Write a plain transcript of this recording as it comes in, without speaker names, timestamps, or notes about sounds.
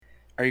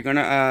Are you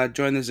gonna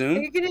join the Are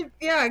Zoom? you gonna?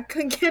 Yeah, I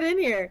couldn't get in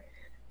here.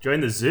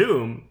 Join the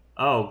Zoom?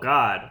 Oh,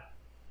 God.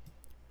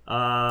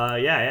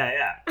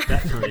 Yeah.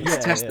 Definitely.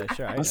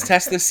 Sure. Let's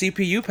test the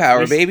CPU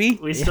power, baby.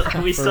 We Yeah, still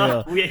for we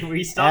still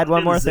Add one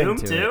do more the thing Zoom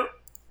to too?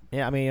 it.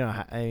 Yeah, I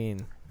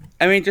mean,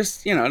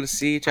 Just to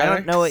see each I other.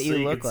 don't know what So you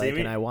you look can see like, me?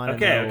 and I want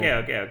to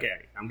know. Okay.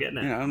 I'm getting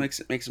it. Makes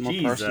it more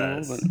Jesus.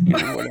 personal,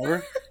 but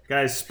whatever.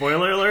 Guys,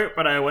 spoiler alert,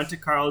 but I went to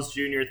Carl's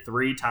Jr.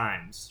 3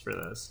 times for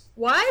this.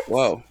 What?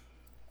 Whoa.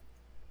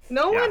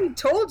 No Yeah. one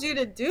told you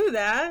to do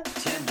that.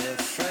 Tender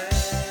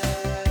friends,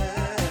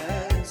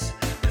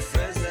 the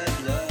friends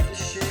that love to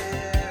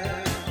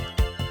share,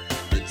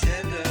 the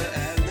tender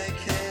and they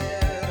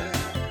care.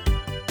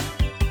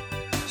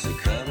 So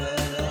come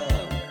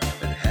along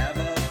and have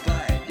a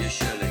bite. You're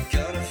surely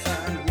gonna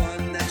find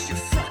one that you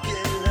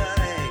fucking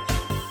like.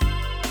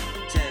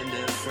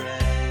 Tender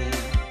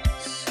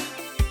friends.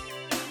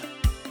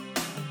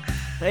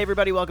 Hey,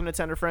 everybody! Welcome to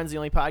Tender Friends, the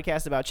only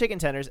podcast about chicken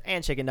tenders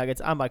and chicken nuggets.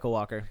 I'm Michael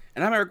Walker.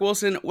 And I'm Eric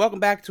Wilson. Welcome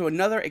back to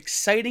another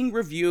exciting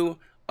review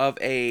of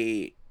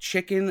a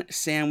chicken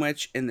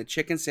sandwich in the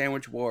Chicken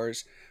Sandwich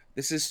Wars.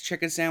 This is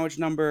chicken sandwich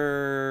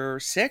number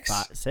 6?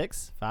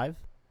 6? I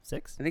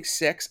think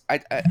 6. I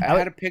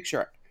had a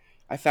picture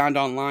I found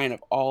online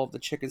of all of the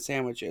chicken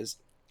sandwiches,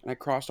 and I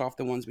crossed off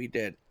the ones we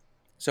did.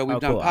 So we've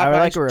done cool. Popeyes, I would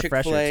like a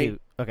refresher Chick-fil-A, too.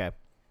 Okay.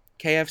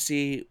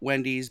 KFC,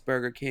 Wendy's,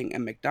 Burger King,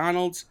 and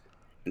McDonald's.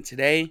 And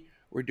today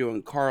we're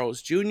doing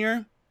Carl's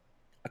Jr.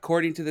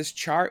 According to this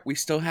chart, we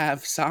still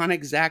have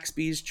Sonic,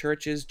 Zaxby's,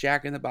 Church's,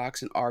 Jack in the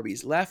Box, and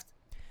Arby's left.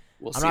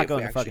 We'll I'm see not if going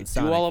we to actually fucking do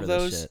Sonic all for of this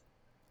those. shit.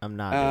 I'm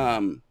not.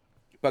 Doing it.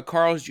 But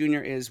Carl's Jr.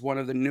 is one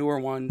of the newer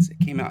ones. It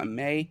came out in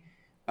May,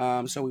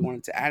 so we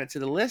wanted to add it to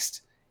the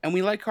list. And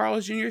we like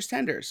Carl's Jr.'s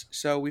tenders,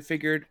 so we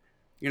figured,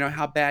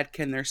 how bad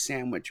can their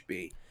sandwich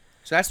be?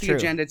 So that's the True.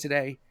 agenda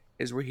today.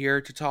 Is we're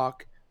here to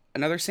talk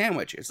another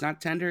sandwich. It's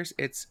not tenders.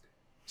 It's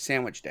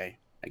sandwich day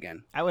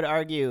again. I would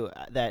argue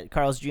that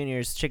Carl's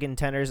Jr.'s chicken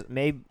tenders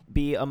may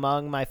be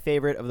among my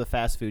favorite of the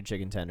fast food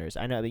chicken tenders.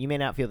 I know that you may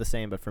not feel the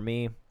same, but for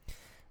me,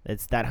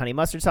 it's that honey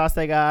mustard sauce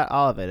they got.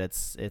 All of it.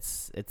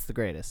 It's the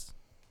greatest.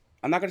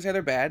 I'm not going to say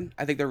they're bad.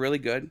 I think they're really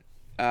good.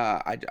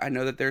 I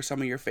know that they're some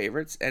of your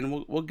favorites,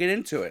 and we'll get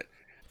into it.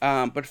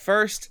 But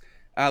first,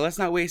 let's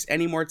not waste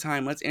any more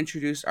time. Let's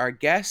introduce our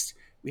guest.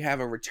 We have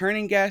a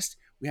returning guest.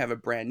 We have a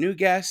brand new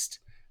guest.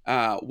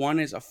 One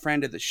is a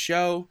friend of the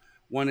show.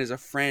 One is a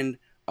friend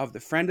of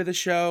the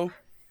show.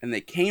 And they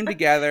came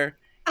together,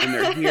 and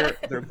they're here.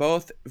 They're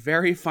both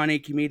very funny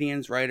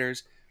comedians,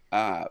 writers,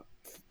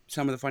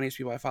 some of the funniest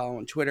people I follow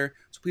on Twitter.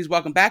 So please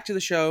welcome back to the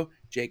show,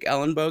 Jake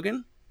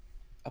Ellenbogen.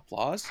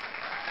 Applause.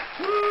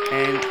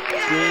 And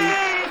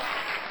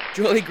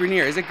Julie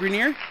Grenier. Is it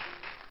Grenier?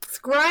 It's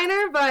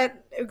Griner,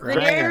 but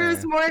Grenier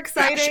is more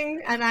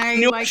exciting, and I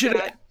like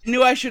that.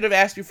 Knew I should have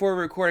asked before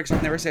we recorded because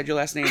I've never said your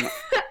last name.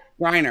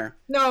 Griner.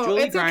 No,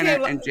 Julie it's Griner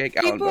okay. and Jake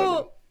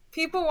Ellenbogen.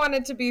 People want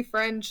it to be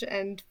French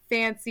and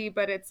fancy,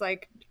 but it's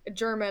like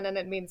German and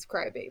it means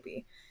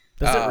crybaby.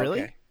 Does it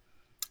really? Okay.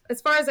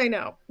 As far as I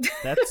know.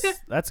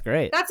 That's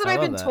great. That's what I I've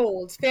love been that.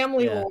 told.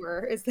 Family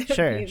lore is that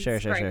Sure. it means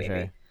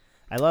crybaby.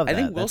 I love that. I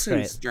think That's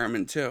Wilson's great.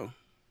 German too.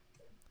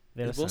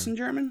 Is Wilson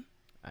German?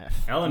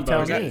 Ellen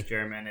tell Bogen me. is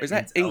German. Or is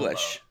that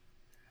English?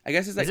 I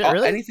guess it's like Is it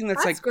really? anything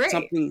that's That's like great.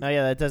 something. Oh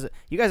yeah, that does it.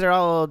 You guys are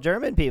all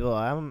German people.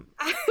 I'm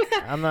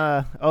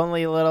the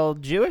only little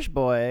Jewish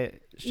boy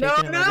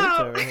shaking my boots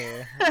over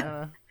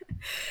here.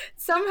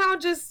 Somehow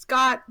just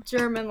got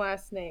German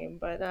last name,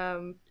 but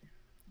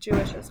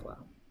Jewish as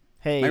well.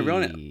 Hey, My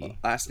real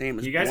last name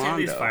is You guys hear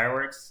these Blondo.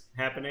 fireworks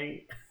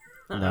happening?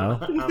 No.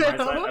 On my side?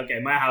 Okay,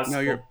 my house No,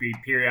 will you're- be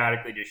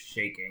periodically just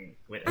shaking.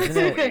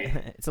 Isn't it?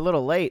 It's a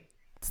little late.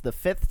 It's the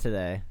 5th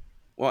today.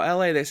 Well,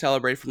 LA they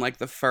celebrate from like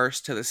the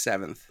 1st to the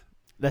 7th.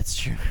 That's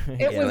true. It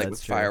yeah, was- Like that's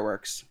with true.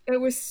 fireworks. It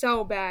was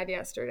so bad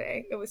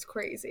yesterday. It was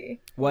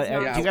crazy. What It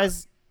was do not- you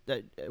guys?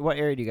 What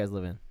area do you guys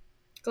live in?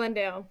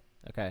 Glendale.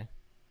 Okay.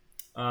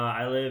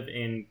 I live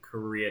in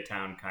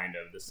Koreatown, kind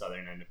of the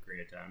southern end of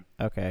Koreatown.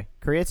 Okay.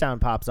 Koreatown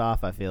pops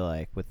off. I feel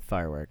like with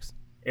fireworks.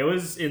 It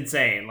was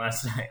insane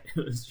last night.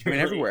 It was I mean,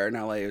 really- everywhere in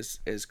LA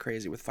is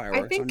crazy with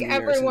fireworks. think on New Year's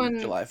and everyone-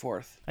 July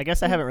 4th. I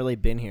guess I haven't really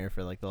been here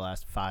for like the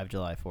last 5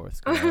 July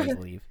 4ths. 'Cause I always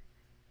leave.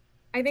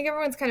 I think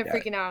everyone's kind of Yeah.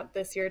 freaking out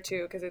this year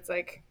too, because it's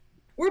like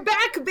we're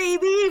back,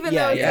 baby. Even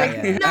Yeah, though it's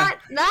yeah,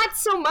 like not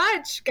so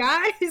much,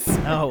 guys.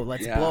 No,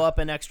 let's Yeah. blow up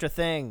an extra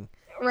thing.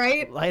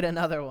 Right? Light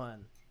another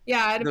one.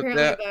 Yeah. And The-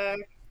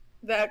 apparently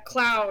the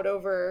cloud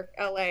over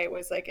LA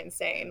was like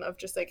insane of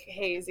just like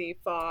hazy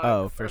fog.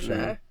 Oh, for from sure.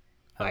 The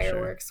Oh, sure.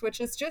 fireworks, which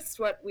is just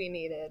what we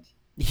needed.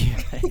 Yeah,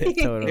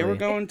 totally. They were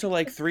going to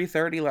like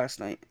 3:30 last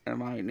night in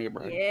my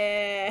neighborhood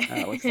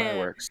Yeah. with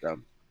fireworks. So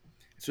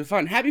it's been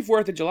fun. Happy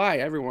 4th of July,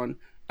 everyone.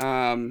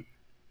 America.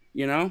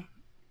 You know?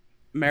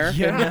 Hey,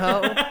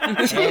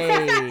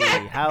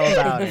 how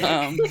about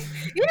it?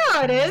 You know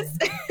how it is.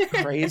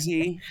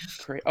 Crazy.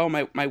 Oh,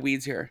 my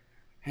weed's here.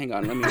 Hang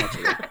on, let me answer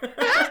it.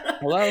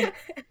 Hello?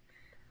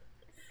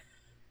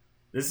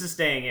 This is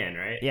staying in,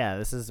 right?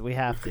 Yeah, we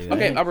have to.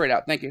 Okay, I'll bring it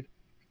out. Thank you.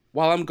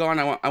 while I'm gone,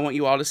 I want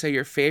you all to say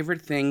your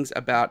favorite things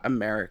about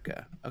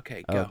America.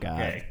 Okay, go. Oh God,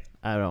 Okay.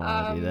 I don't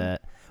want to do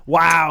that.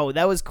 Wow,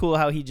 that was cool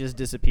how he just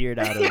disappeared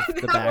out of the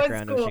That was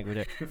background cool. of Cinque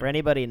Terre. For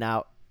anybody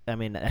now, I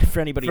mean, for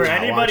anybody For not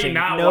anybody watching,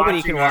 not nobody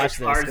watching can our- watch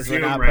this our because we're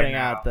Zoom not right putting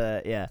now. out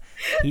the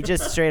He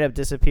just straight up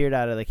disappeared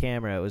out of the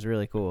camera. It was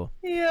really cool.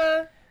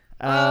 Yeah.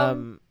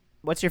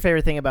 What's your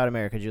favorite thing about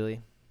America,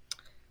 Julie?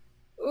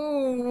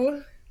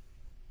 Ooh.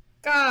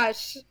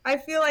 Gosh, I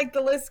feel like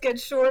the list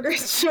gets shorter and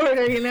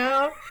shorter, you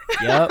know?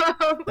 Yep,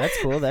 that's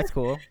cool. That's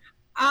cool.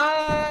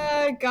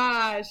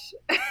 Gosh.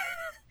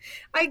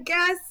 I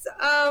guess,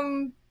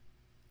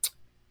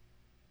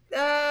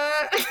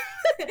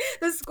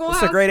 the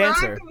Schoolhouse great Rock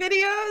answer. videos.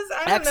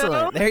 I don't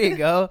Excellent. know. There you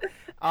go.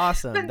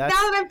 Awesome. But That's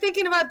now that I'm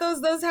thinking about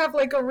those have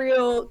like a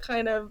real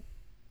kind of.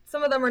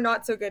 Some of them are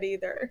not so good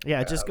either.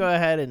 yeah. Just go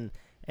ahead and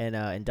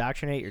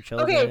indoctrinate your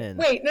children. Okay, and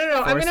wait,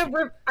 no. I'm force-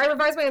 gonna I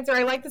revise my answer.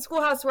 I like the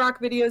Schoolhouse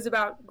Rock videos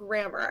about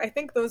grammar. I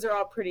think those are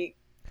all pretty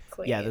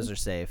clean. Yeah, those are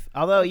safe.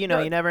 Although you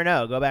never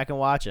know. Go back and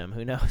watch them.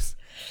 Who knows?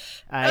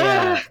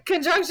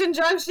 Conjunction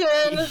junction.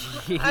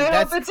 I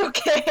That's- hope it's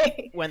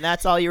okay. when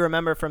that's all you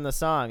remember from the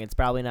song, it's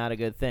probably not a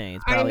good thing.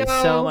 It's I probably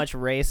so know. much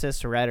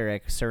racist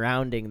rhetoric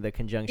surrounding the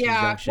conjunction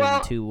Yeah, junction well,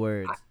 two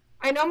words.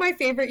 I know my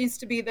favorite used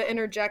to be the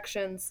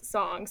Interjections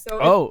song. So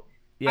Oh,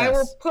 I will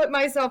yes. put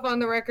myself on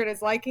the record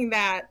as liking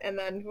that, and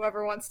then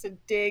whoever wants to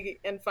dig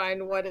and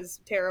find what is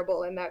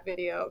terrible in that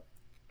video,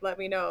 let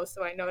me know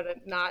so I know to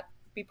not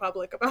be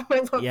public about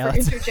my love Yeah, for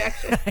let's-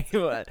 interjection.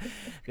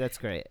 That's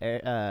great.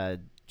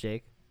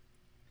 Jake?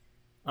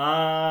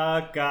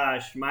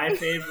 Gosh, my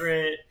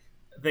favorite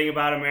thing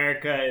about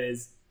America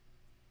is,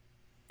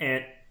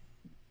 and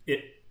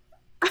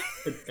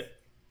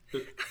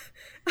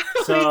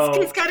so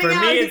He's cutting for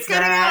out, me he's it's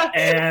cutting that, out.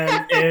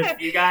 and if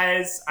you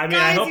guys, I mean,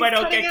 I Guys, hope I he's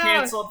don't get cutting out.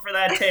 canceled for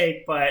that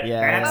take, but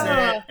Yeah.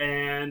 that's it.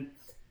 And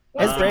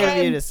It's brave of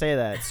again, you to say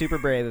that. Super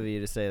brave of you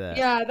to say that.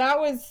 Yeah, that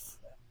was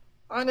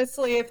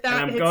honestly, if that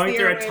and I'm hits going the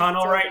through a airwaves,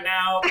 tunnel it's right over.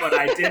 now, but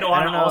I did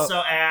want don't to know.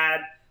 also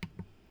add,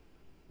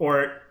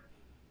 or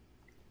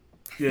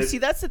You see,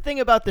 that's the thing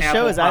about the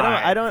Apple show is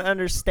pie. I don't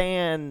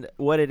understand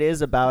what it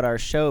is about our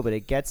show, but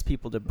it gets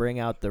people to bring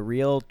out the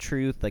real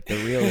truth, like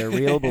their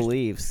real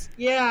beliefs.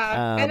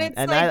 Yeah, and it's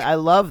like I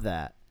love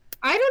that.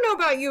 I don't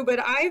know about you, but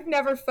I've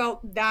never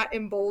felt that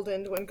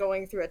emboldened when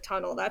going through a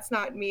tunnel. That's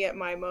not me at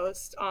my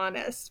most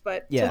honest.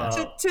 But Yeah.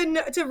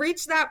 to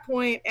reach that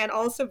point and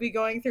also be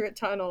going through a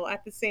tunnel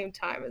at the same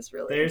time is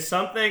really there's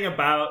something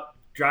about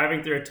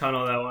driving through a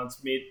tunnel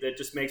that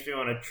just makes me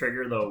want to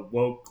trigger the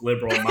woke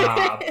liberal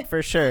mob.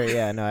 For sure,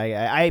 yeah. No,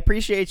 I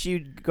appreciate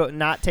you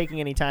not taking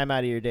any time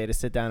out of your day to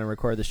sit down and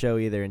record the show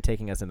either, and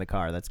taking us in the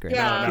car. That's great.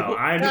 Yeah. No,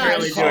 I'm Gosh.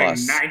 barely doing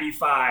Pause.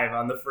 95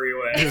 on the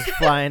freeway. Just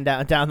flying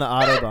down the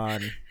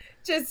autobahn.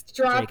 just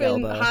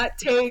dropping elbow. hot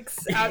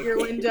takes out your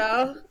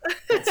window.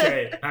 That's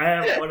right. I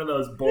have one of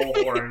those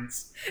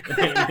bullhorns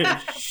and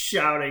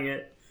shouting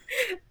it.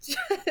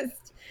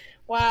 Just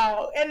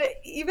wow. And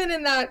even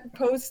in that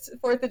post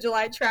 4th of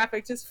July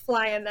traffic, just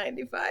flying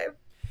 95.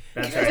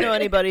 That's You guys know right.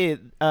 anybody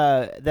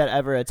that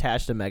ever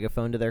attached a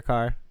megaphone to their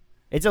car?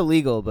 It's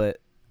illegal, but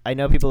I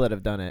know people that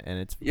have done it, and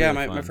it's Yeah,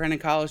 really my fun. friend in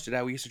college did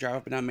that. We used to drive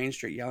up and down Main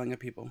Street yelling at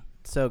people.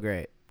 So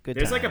great. Good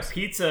There's times. like a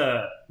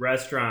pizza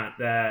restaurant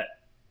that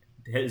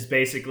has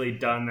basically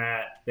done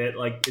that. That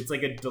like it's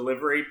like a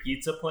delivery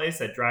pizza place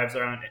that drives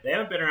around. They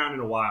haven't been around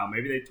in a while.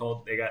 Maybe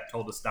they got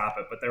told to stop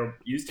it, but there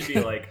used to be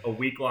like a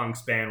week-long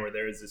span where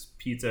there was this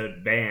pizza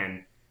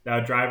van that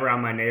would drive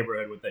around my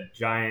neighborhood with a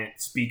giant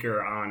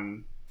speaker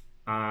on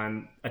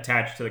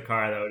attached to the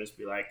car that would just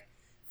be like,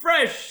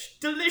 fresh,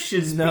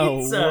 delicious No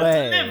pizza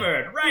way.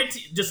 delivered right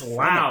to just From a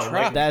loud, truck.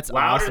 like, That's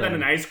louder awesome. than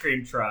an ice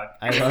cream truck.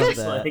 I love Just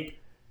that. like,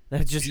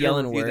 They're just Sure,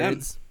 yelling review them.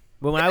 words.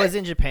 But when I was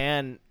in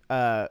Japan,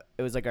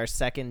 it was like our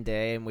second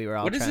day, and we were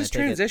all What is trying this to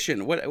take it.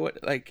 transition?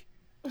 What like?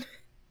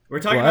 we're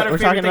talking What? about our We're favorite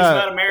talking things about-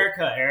 about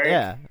America, Eric.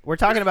 Yeah, we're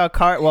talking about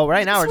car. Well,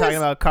 right now we're This talking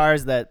was- about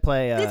cars that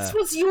play. This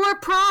was your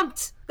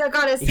prompt that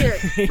got us here.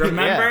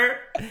 Remember?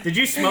 Did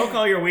you smoke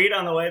all your weed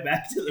on the way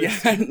back to the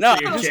Yeah, no.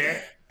 to your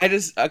chair? I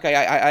just okay.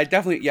 I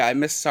definitely I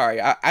missed. Sorry,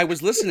 I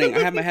was listening. I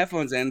had my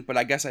headphones in, but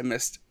I guess I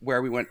missed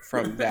where we went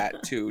from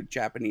that to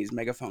Japanese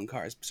megaphone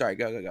cars. Sorry,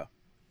 go.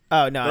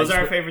 Oh no, Those I are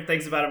our just- favorite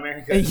things about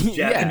America. is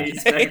Yeah.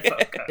 Japanese megaphone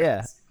cars.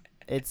 Yeah.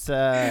 It's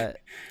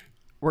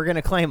we're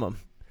gonna claim them.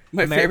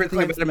 My favorite thing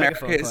claims about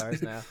America megaphone is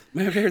cars now.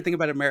 my favorite thing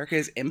about America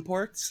is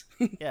imports.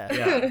 Yeah.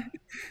 Yeah.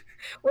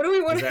 What do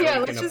we want Is to? that Yeah,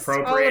 we let's can just all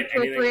appropriate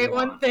anything we appropriate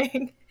one want?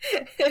 thing.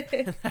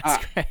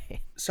 That's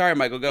great. Sorry,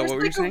 Michael. Go. There's What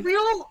were you like a saying?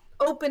 real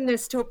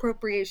openness to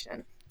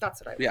appropriation.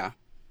 That's what I. Yeah.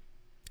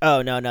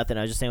 Oh no, nothing.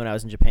 I was just saying when I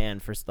was in Japan,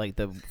 first like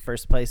the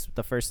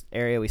first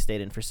area we stayed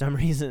in, for some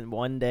reason,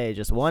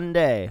 just one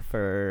day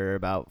for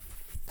about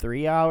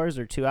 3 hours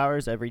or 2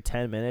 hours, every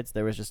 10 minutes,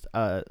 there was just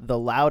the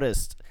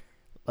loudest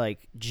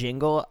like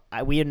jingle.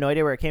 We had no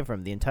idea where it came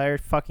from. The entire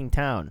fucking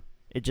town.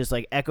 It just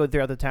like echoed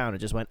throughout the town. It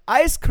just went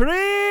ice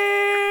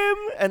cream,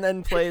 and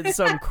then played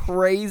some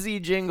crazy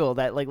jingle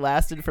that like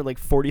lasted for like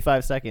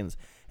 45 seconds.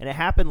 and it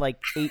happened like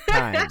 8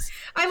 times.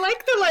 I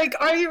like the like,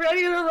 are you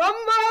ready to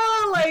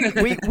rumble?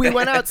 Like We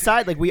went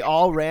outside, like we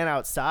all ran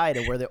outside,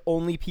 and we're the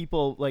only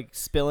people like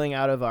spilling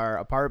out of our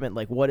apartment.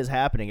 Like, what is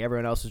happening?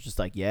 Everyone else was just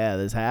like, yeah,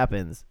 this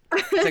happens.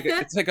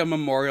 It's like a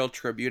memorial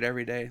tribute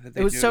every day that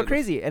they It was do. so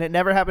crazy, and it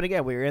never happened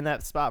again. We were in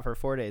that spot for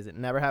 4 days. It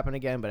never happened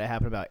again, but it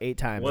happened about 8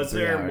 times. Was in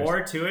 3 there hours.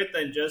 more to it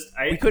than just?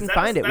 We couldn't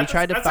find it. We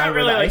tried to find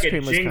where the ice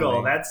cream was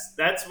jingle. coming.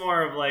 That's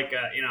more of like a,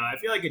 I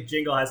feel like a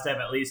jingle has to have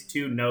at least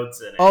 2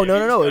 notes in it. Oh If no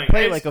you're no no! It just would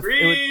play going, like "Ice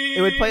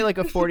it would play like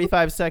a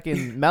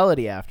 45-second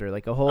melody after,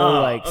 like a whole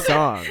Oh, okay.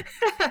 song.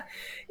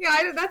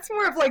 that's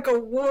more of like a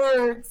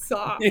war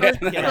song. Yeah.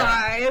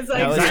 Cry. It's like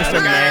That was just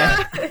a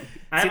man.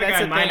 I have See, a that's guy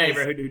the in my thing is-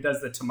 neighborhood who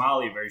does the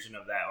tamale version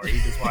of that, where he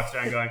just walks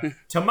around going,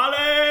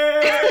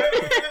 tamales!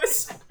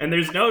 And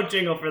there's no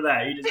jingle for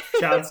that. He just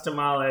shouts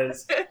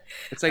tamales.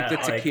 It's like the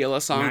At, like,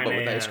 tequila song, 9 but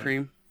with ice a.m.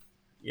 cream.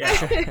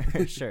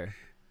 Yeah. Sure.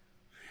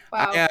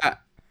 Wow.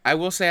 I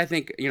will say, I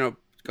think,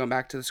 going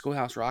back to the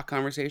Schoolhouse Rock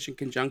conversation,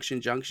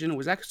 Conjunction Junction,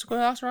 was that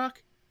Schoolhouse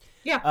Rock?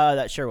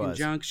 That sure was.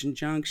 Conjunction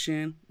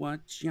Junction,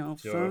 what's your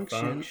Your function?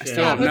 I function.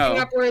 still Yeah, don't know.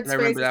 hooking up words, but I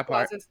remember phrases, that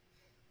part. clauses.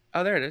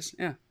 Oh, there it is.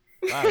 Yeah.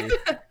 Wow,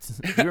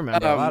 you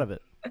remember a lot of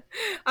it.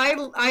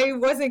 I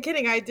wasn't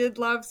kidding. I did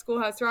love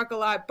Schoolhouse Rock a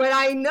lot, but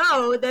I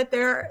know that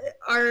there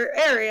are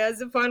areas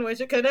upon which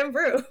it could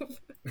improve.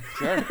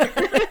 Sure.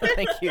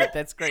 Thank you.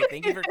 That's great.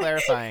 Thank you for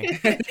clarifying.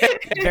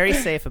 Very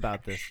safe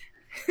about this.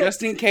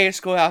 Just in case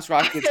Schoolhouse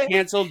Rock gets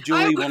canceled,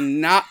 Julie will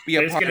not be a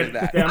They're just part gonna, of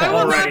that. I'm I will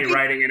already not be-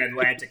 writing an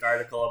Atlantic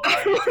article about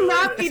I it. will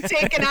not be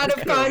taken out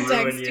of Gonna ruin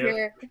context you.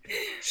 here.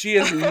 She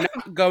is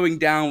not going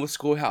down with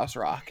Schoolhouse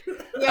Rock.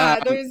 Yeah,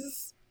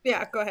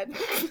 Um, go ahead.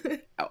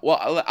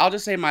 Well, I'll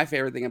just say my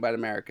favorite thing about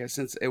America,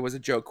 since it was a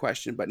joke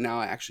question, but now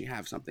I actually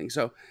have something.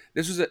 So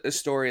this was a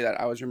story that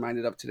I was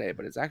reminded of today,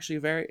 but it's actually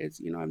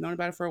I've known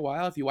about it for a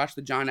while. If you watch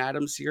the John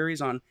Adams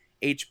series on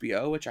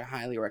HBO, which I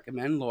highly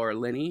recommend, Laura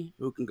Linney,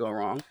 who can go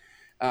wrong,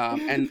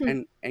 and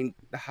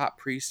the hot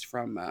priest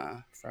from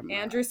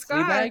Andrew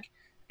Scott. Fleabag.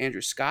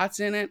 Andrew Scott's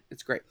in it.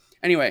 It's great.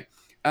 Anyway,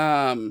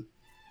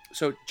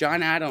 so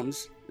John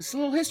Adams. This is a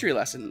little history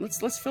lesson.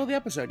 Let's fill the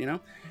episode.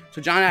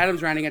 So John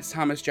Adams ran against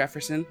Thomas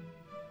Jefferson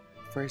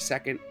for his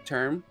second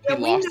term. Yeah,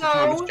 He we lost to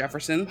Thomas know.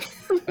 Jefferson.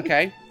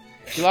 Okay,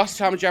 he lost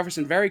to Thomas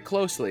Jefferson very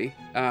closely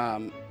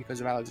because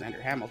of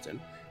Alexander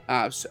Hamilton.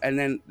 And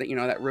then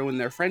that ruined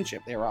their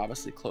friendship. They were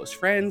obviously close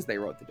friends. They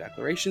wrote the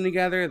Declaration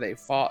together. They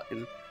fought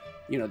in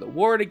the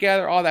war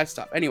together. All that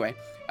stuff. Anyway,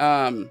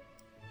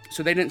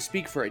 so they didn't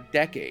speak for a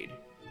decade,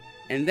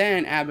 and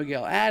then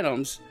Abigail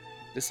Adams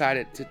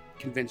decided to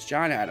convince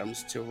John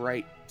Adams to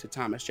write to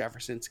Thomas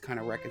Jefferson to kind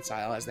of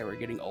reconcile as they were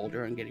getting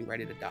older and getting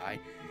ready to die.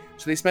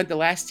 So they spent the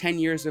last 10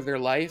 years of their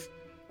life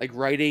like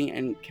writing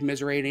and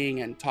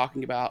commiserating and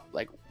talking about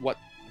like what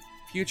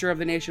the future of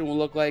the nation will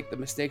look like, the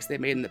mistakes they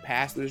made in the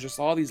past. And there's just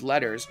all these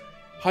letters,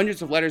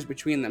 hundreds of letters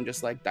between them,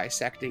 just like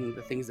dissecting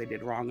the things they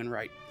did wrong and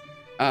right.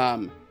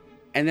 And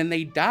then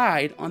they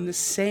died on the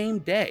same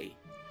day.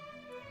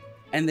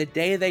 And the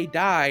day they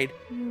died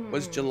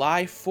was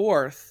July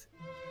 4th,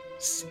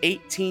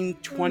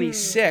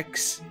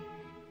 1826,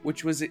 or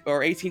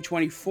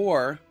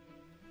 1824,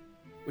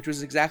 which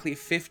was exactly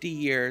 50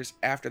 years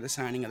after the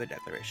signing of the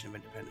Declaration of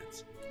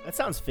Independence. That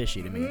sounds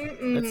fishy to me.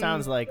 Mm-mm. That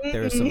sounds like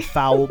there's some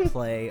foul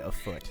play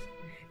afoot.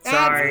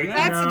 Sorry,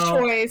 That's a no.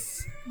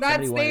 choice.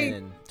 Somebody went in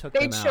and took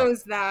They them out.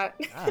 chose that.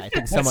 I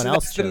think someone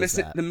else chose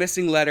that. The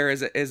missing letter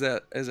is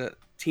a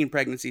teen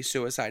pregnancy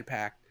suicide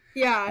pact.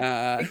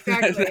 Yeah,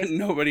 exactly. That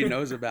nobody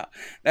knows about.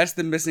 That's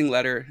the missing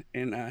letter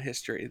in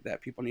history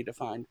that people need to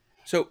find.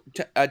 So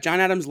John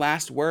Adams'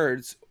 last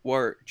words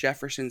were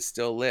 "Jefferson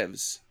still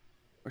lives,"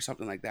 or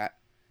something like that.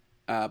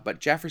 But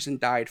Jefferson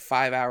died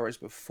 5 hours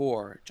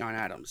before John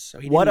Adams. So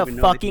he What a didn't even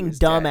know that he fucking was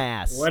dead.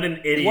 dumbass. What an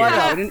idiot. What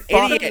Yeah. a What an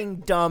idiot. fucking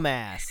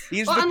dumbass.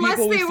 These Well, are the unless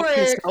people we they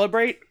fucking were-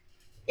 celebrate.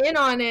 In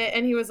on it,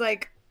 and he was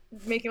like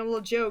making a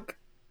little joke.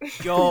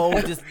 Yo,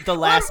 just the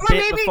last Or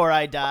bit maybe- before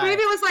I die.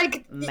 Maybe it was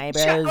like My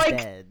check, brother's like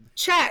dead.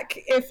 check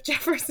if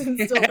Jefferson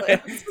still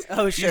lives.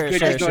 Oh, sure, These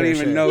sure, bitches don't sure,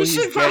 even sure. know You he's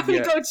should dead probably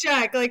yet. go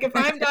check. Like if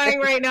I'm dying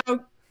right now,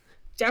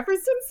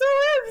 Jefferson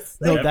still lives.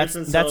 No,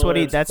 Jefferson that's still what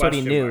he lives, that's what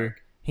he question knew.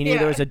 mark. He knew Yeah.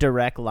 there was a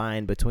direct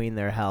line between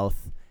their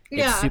health.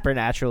 Yeah. A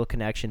supernatural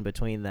connection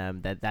between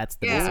them. That's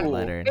the Yeah. missing Ooh.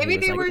 letter. And Maybe he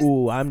was they like, were-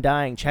 "Ooh, I'm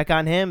dying. Check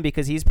on him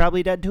because he's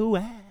probably dead too."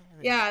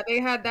 Yeah, they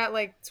had that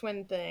like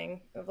twin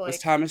thing of Was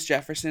like Thomas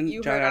Jefferson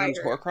you John heard, I Adams'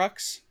 heard.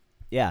 Horcrux?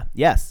 Yeah.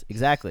 Yes.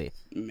 Exactly.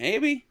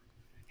 Maybe.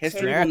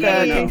 History will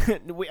never America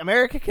know.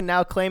 America can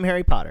now claim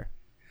Harry Potter.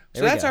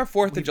 So There we that's go. our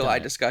 4th of We've July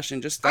done it.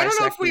 discussion, just I don't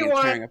know if dissecting we and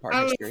want. tearing apart I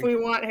don't know if history.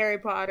 we want Harry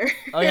Potter.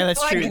 Oh yeah,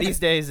 that's true. Like, These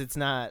days it's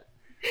not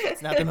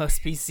the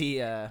most PC.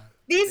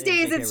 These They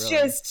days make it it's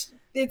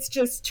really-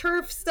 just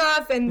turf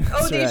stuff and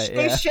That's they right,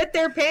 they yeah. shit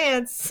their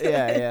pants.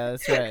 Yeah,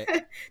 that's right.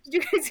 Did you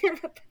guys hear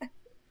about that?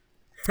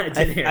 I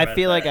did hear I about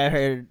feel like that. I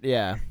heard.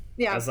 Yeah.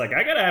 Yeah. I was like,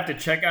 I gotta have to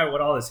check out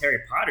what all this Harry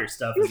Potter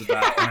stuff is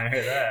about when I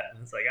heard that. I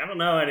was like, I don't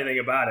know anything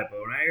about it, but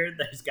when I heard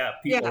there's got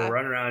people Yeah.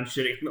 running around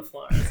shitting on the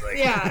floor, I was like,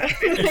 Yeah.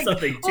 there's Like,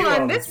 something to hold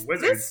all on, this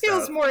wizard this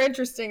feels stuff. more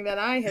interesting than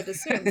I had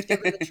assumed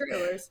given the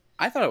trailers.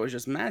 I thought it was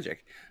just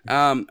magic.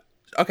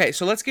 Okay,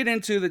 so let's get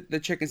into the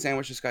chicken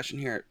sandwich discussion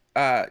here.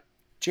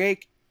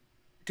 Jake,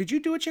 did you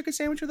do a chicken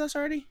sandwich with us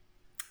already?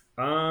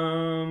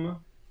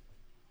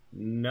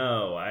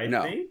 No, I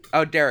No. think.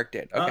 Oh, Derek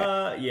did.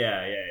 Okay. Yeah.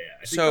 I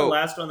think So- the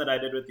last one that I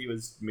did with you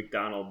was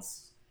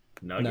McDonald's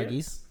Nuggets.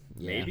 Nuggies?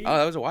 Yeah. Maybe. Oh,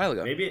 that was a while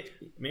ago. Maybe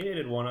I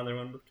did one other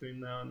one between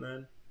now and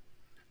then.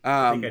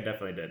 I think I Um,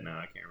 definitely did. No,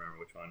 I can't remember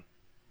which one.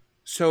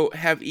 so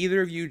have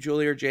either of you,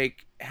 Julie or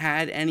Jake,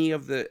 had any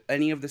of the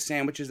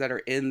sandwiches that are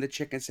in the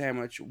chicken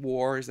sandwich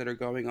wars that are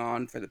going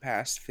on for the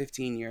past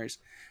 15 years?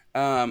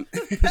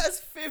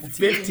 Past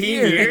 15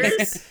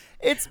 years?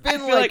 It's I been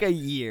feel like like- a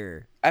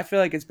year. I feel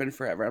like it's been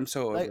forever. I'm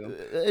so over Like,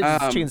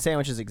 them. chicken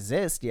sandwiches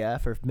exist, yeah,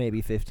 for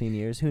maybe 15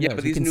 years. Who knows? Yeah, but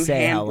Who these can new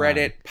say how long?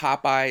 hand-breaded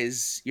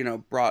Popeyes,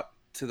 brought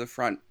to the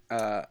front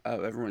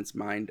of everyone's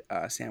mind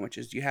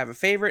sandwiches. Do you have a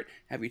favorite?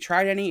 Have you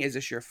tried any? Is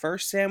this your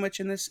first sandwich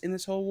in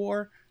this whole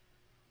war?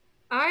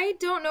 I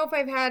don't know if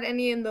I've had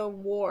any in the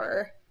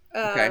war.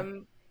 Okay.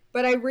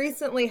 But I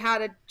recently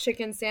had a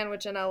chicken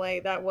sandwich in LA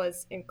that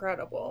was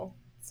incredible.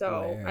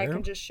 So I Where?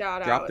 can just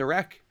shout Drop out the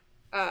wreck.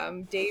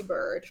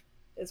 Daybird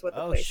is what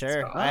the Oh, place is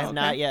sure. called. I have okay.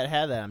 not yet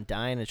had that. I'm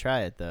dying to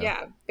try it, though.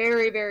 Yeah,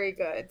 very, very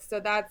good. So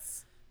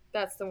that's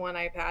the one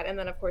I've had. And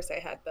then of course I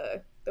had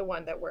the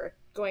one that we're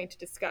going to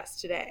discuss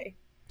today.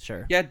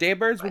 Sure. Yeah,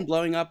 Daybird's been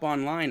blowing up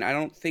online. I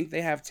don't think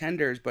they have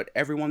tenders, but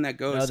everyone that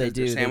goes No, they says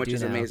their do. They sandwich do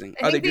is now. amazing.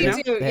 I think do now?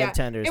 do, They yeah. have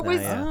tenders It now,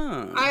 was yeah.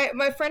 Oh.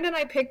 my friend and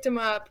I picked him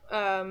up,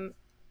 and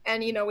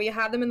we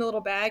had them in the little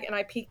bag, and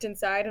I peeked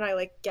inside, and I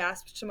like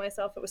gasped to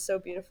myself. It was so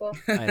beautiful.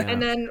 I know.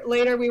 And then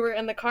later we were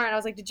in the car, and I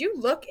was like, "Did you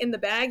look in the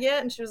bag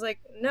yet?" And she was like,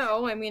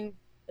 "No. I mean,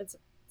 it's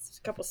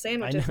a couple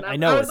sandwiches." I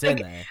And know was it's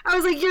like, in there. I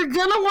was like, "You're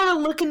gonna want to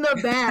look in the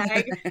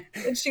bag."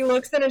 And she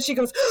looks in, and she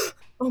goes,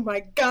 "Oh my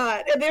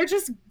god!" And they're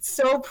just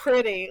so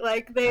pretty.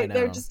 Like I they're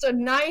know. just a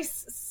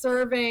nice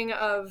serving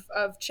of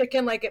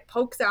chicken. Like it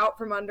pokes out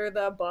from under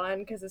the bun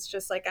because it's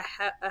just like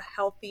a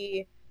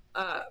healthy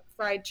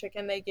fried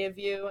chicken they give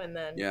you, and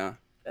then Yeah.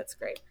 that's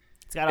great.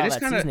 It's got It all is that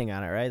kinda- seasoning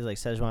on it, right? Like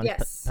Szechuan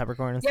Yes.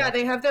 peppercorn and Yeah, stuff.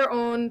 they have their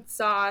own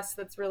sauce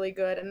that's really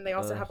good, and they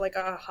also Ugh. have like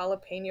a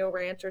jalapeno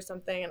ranch or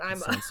something. And I'm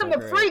sounds so I'm a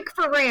great. freak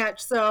for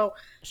ranch, so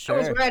Sure. I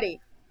was ready.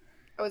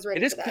 I was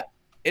ready It is for that.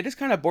 it is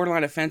kind of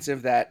borderline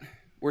offensive that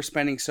we're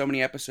spending so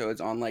many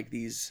episodes on like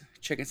these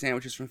chicken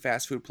sandwiches from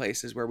fast food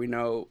places where we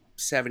know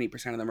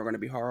 70% of them are going to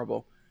be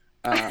horrible.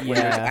 When there's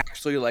Yeah.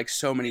 actually like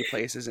so many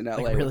places in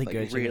LA really with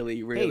good like chicken-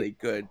 really, really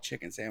good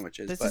chicken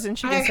sandwiches. This but isn't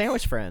chicken I-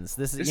 sandwich friends.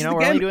 This is This you is know the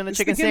we're only gimmick. doing the This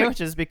is the chicken gimmick.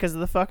 sandwiches because of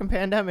the fucking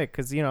pandemic.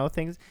 Because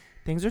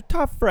things are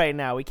tough right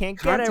now. We can't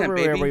get Content,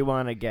 everywhere baby. we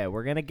want to get.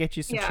 We're gonna get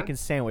you some Yeah. chicken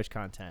sandwich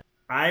content.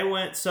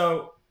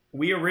 So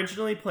we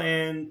originally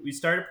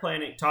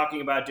started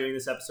talking about doing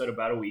this episode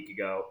about a week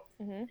ago,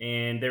 Mhm.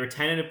 and there were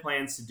tentative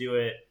plans to do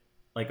it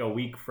like a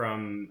week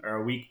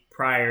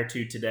prior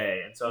to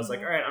today. And so I was like,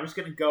 all right, I'm just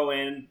gonna go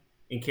in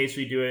case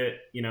we do it,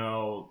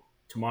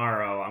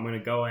 tomorrow. I'm gonna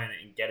go in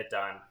and get it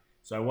done.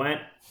 So I went,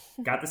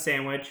 got the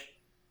sandwich,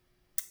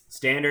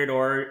 standard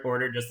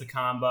order, just the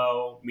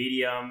combo,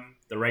 medium,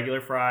 the regular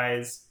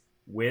fries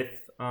with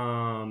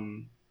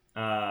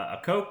a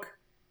Coke.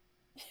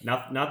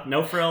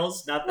 No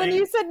frills, When nothing.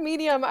 you said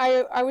medium,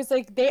 I was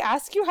like, they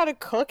ask you how to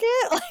cook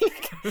it?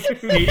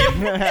 Like,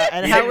 Medium.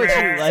 And how would you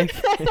rare. like?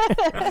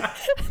 I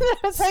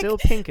was like, Still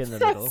pink in the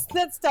middle.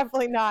 that's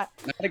definitely not.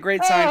 not a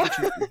great sign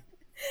for chicken.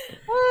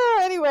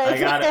 Anyway. I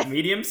got it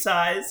medium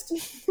sized.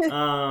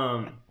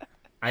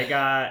 I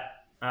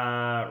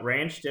got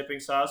ranch dipping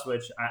sauce,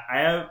 which I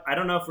have. I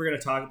don't know if we're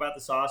gonna talk about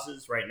the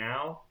sauces right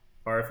now,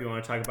 or if you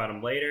want to talk about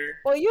them later.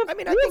 Well, you have, I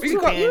mean, I you think have we two,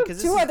 can, you have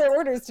 'cause this two is- other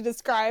orders to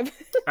describe.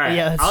 All right,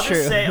 Yeah, that's I'll true.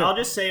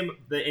 just say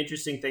the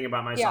interesting thing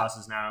about my Yeah.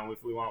 sauces now, and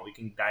if we want, we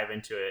can dive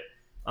into it.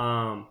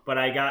 But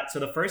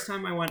the first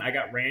time I went, I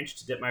got ranch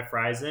to dip my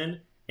fries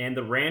in, and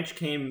the ranch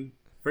came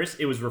first.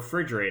 It was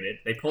refrigerated.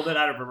 They pulled it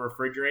out of a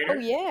refrigerator. Oh,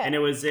 yeah. and it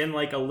was in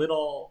like a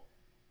little.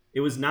 It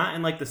was not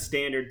in like the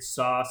standard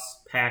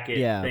sauce packet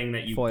Yeah, thing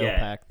that you foil get.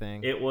 pack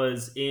thing. It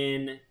was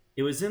in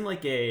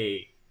like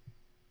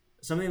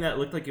something that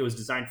looked like it was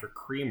designed for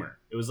creamer.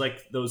 It was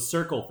like those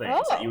circle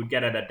things that Oh. you would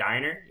get at a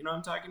diner. You know what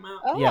I'm talking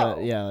about? Oh,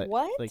 yeah.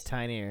 What? Like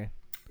tinier.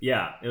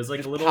 Yeah, it was like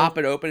Just a little. pop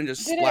it open and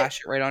just Did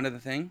splash it right onto the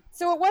thing.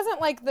 So it wasn't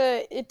like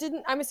it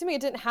didn't, I'm assuming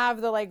it didn't have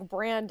the like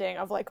branding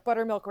of like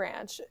Buttermilk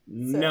Ranch. So-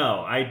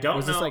 No, I don't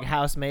Was know. this like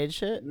house made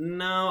shit?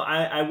 No,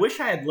 I wish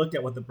I had looked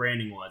at what the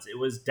branding was. It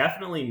was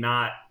definitely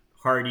not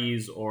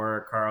Hardee's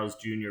or Carl's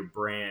Jr.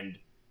 brand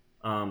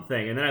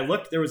thing. And then I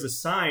looked, there was a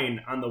sign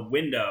on the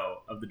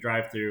window of the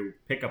drive-through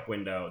pickup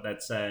window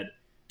that said,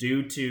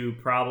 due to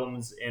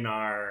problems in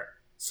our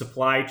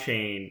supply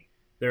chain,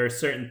 there are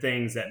certain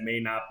things that may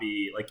not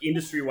be like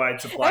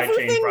industry-wide supply chain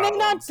Everything may problems.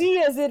 not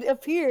be as it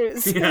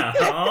appears. Yeah,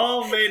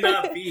 all may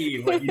not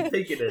be what you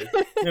think it is.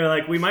 They're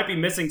like, we might be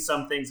missing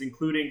some things,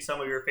 including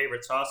some of your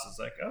favorite sauces.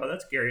 Like, oh,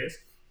 that's curious.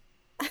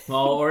 Well,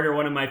 I'll order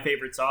one of my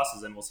favorite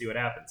sauces and we'll see what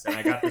happens. And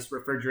I got this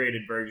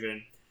refrigerated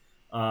version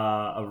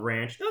of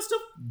ranch. That was still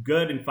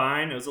good and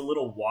fine. It was a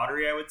little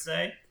watery, I would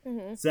say.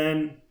 Mhm. So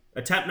then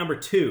attempt number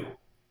 2.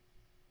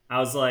 I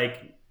was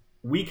like,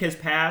 week has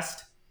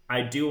passed. I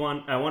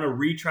want to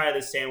retry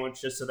this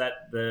sandwich just so that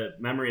the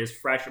memory is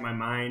fresh in my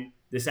mind.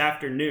 This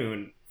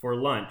afternoon for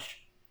lunch,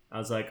 I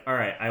was like, all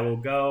right, I will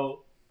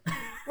go.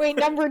 Wait,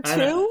 number 2 I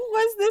know.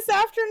 was this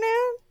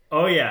afternoon?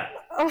 Oh yeah,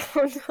 Oh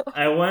no.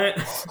 I went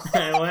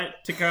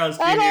to Carl's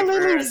Jr. That only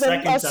for a leaves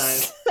second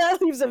time.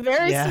 that leaves a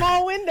very Yeah.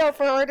 small window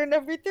for order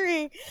number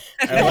 3.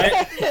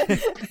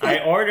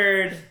 I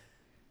ordered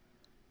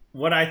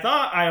what I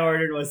thought I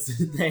ordered was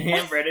the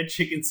hand breaded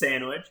chicken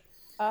sandwich.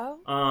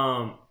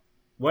 Oh.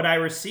 What I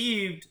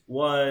received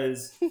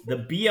was the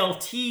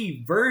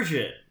BLT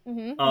version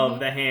of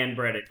the hand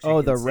breaded chicken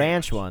Oh, the sandwich.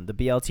 ranch one, the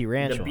BLT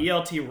ranch The one.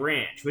 BLT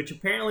ranch, which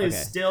apparently is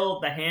Okay. still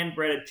the hand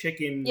breaded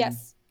chicken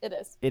Yes, it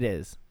is. It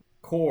is.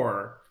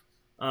 core.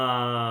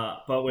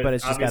 But with But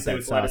it's just got obviously that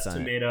with sauce lettuce, on it.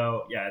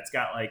 tomato. Yeah, it's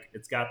got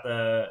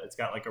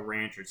like a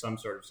ranch or some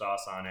sort of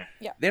sauce on it.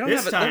 They don't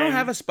This have they don't time-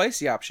 have a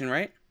spicy option,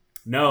 right?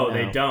 No, No.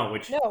 they don't,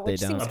 which No, which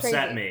They don't. seems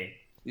upset crazy. me.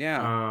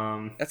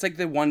 Yeah. That's like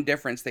the one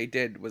difference they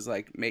did was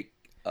like make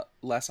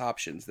less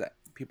options that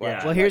people Yeah.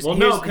 actually Well, here's Well,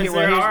 here's no, 'cause here-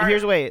 there well, are-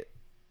 here's wait.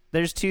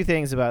 There's 2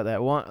 things about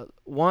that. One,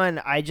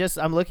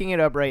 I'm looking it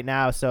up right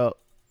now. So,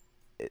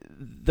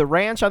 the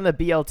ranch on the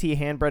BLT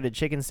hand breaded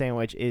chicken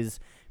sandwich is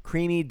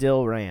creamy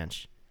dill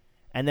ranch,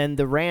 and then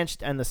the ranch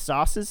and the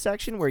sauces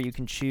section where you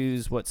can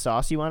choose what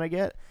sauce you want to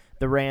get.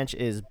 The ranch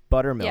is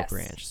buttermilk Yes.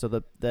 ranch. So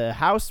the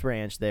house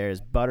ranch there is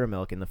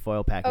buttermilk in the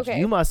foil package. Okay.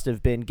 You must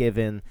have been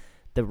given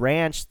the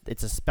ranch.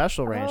 It's a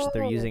special ranch that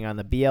they're Oh. using on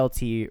the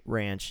BLT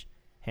ranch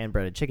hand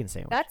breaded chicken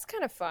sandwich. That's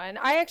kind of fun.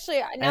 I actually,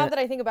 now And- that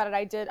I think about it,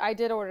 I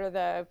did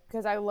order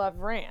because I love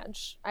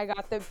ranch. I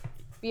got the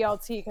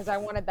BLT because I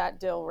wanted that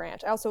dill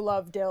ranch. I also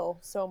love dill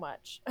so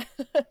much.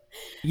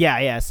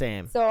 yeah,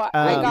 same. So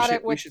I Um, got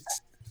it with.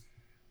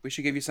 we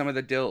should give you some of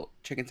the dill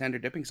chicken tender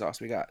dipping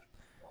sauce we got.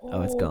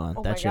 Oh, it's gone.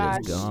 Oh That my shit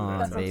is gosh. gone,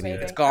 That sounds baby.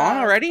 amazing. It's gone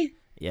already?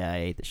 Yeah, I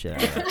ate the shit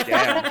out of it.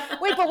 Damn.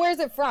 Wait, but where's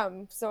it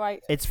from? So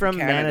It's from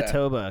Canada.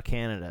 Manitoba,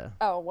 Canada.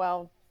 Oh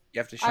well. You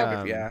have to ship it,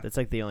 Um, yeah. That's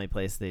like the only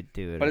place they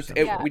do it. But or it's,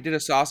 something. Yeah. we did a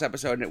sauce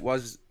episode, and it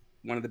was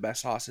one of the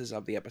best sauces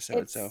of the episode.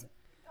 It's So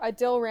a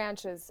dill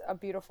ranch is a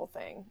beautiful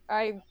thing.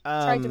 I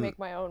tried to Um, make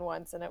my own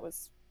once, and it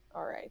was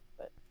all right.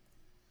 But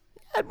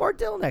Add more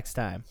dill next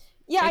time.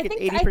 yeah, Make I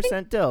think it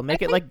 80% dill. Make it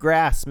think- like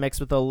grass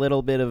mixed with a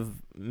little bit of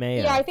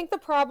mayo. Yeah, I think the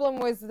problem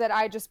was that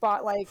I just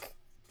bought like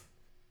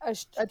a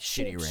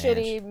cheap, ranch.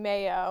 shitty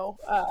mayo.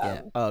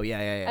 Yeah. Oh, yeah.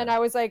 And I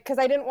was like, because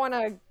I didn't want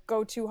to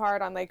go too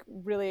hard on like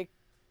really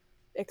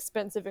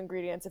expensive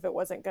ingredients if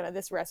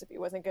this recipe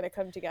wasn't gonna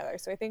come together.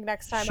 So I think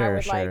next time I Sure,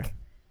 would sure. like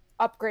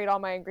upgrade all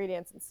my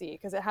ingredients and see,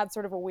 because it had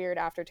sort of a weird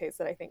aftertaste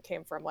that I think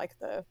came from like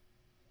the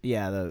the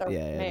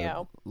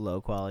mayo. The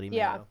low quality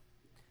Yeah. mayo.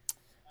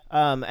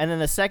 And then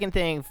the second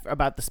thing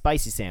about the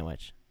spicy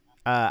sandwich,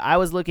 I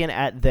was looking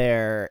at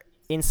their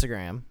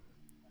Instagram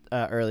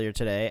earlier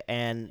today,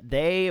 and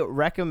they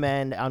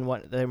recommend on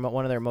one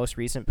of their most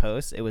recent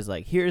posts. It was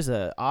like, here's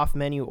a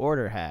off-menu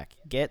order hack: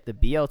 get the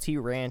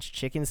BLT ranch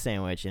chicken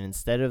sandwich, and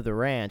instead of the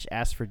ranch,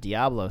 ask for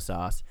Diablo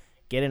sauce.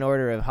 Get an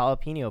order of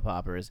jalapeno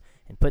poppers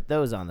and put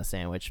those on the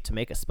sandwich to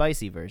make a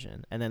spicy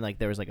version. And then like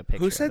there was like a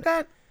picture. who of said it.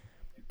 that?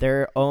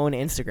 Their own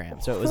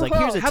Instagram. So it was like,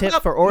 here's a How tip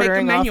about for make a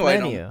ordering off menu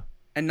item? menu.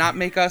 And not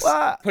make us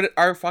Well, put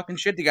our fucking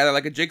shit together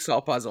like a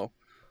jigsaw puzzle.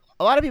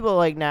 a lot of people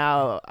like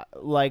now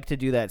like to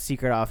do that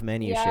secret off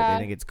menu shit. Yeah.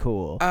 They think it's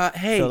cool.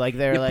 Hey, So, like,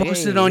 they're you like,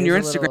 posted hey, on your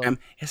here's a Instagram. little-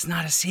 It's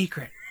not a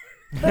secret.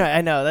 I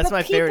know that's But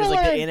my favorite. Is like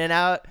people the are- in and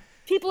out.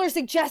 People are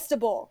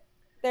suggestible.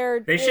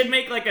 They should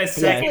make like a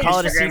second call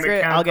it a Instagram secret.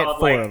 account I'll get called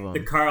 4 like of them. the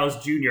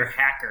Carl's Jr.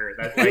 Hacker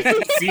that like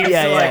seems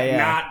Yeah, to yeah, like yeah.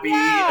 not be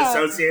Yeah.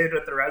 associated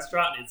with the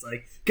restaurant. It's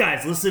like,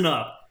 guys, listen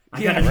up.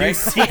 I got Yeah, a new right.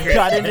 secret.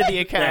 Got into the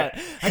account.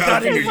 that I got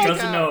Carl's into Jr. the doesn't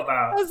account. know It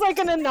about. was like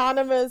an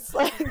anonymous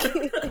like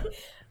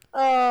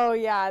oh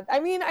yeah. I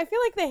mean, I feel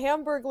like the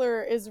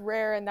Hamburglar is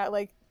rare in that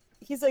like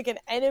he's like an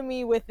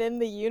enemy within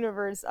the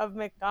universe of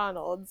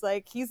McDonald's.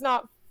 Like he's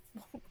not,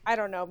 I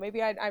don't know,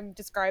 maybe I'm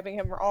describing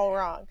him all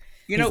wrong.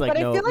 You He's know, like but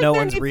I no feel like no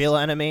there one's needs- real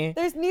enemy.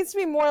 There needs to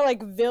be more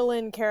like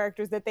villain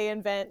characters that they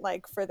invent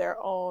like for their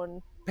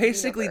own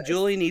basically, universe.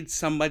 Julie needs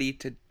somebody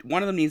to.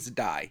 One of them needs to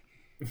die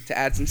to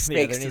add some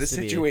stakes there to the needs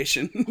to be.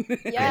 situation.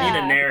 Yeah. I need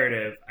a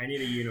narrative. I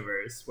need a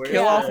universe. Where's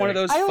Kill Yeah. off one of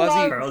those I fuzzy,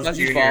 love- Carl's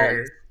fuzzy Jr.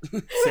 balls.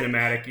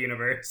 cinematic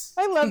universe.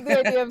 I love the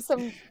idea of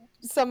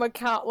some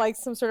account like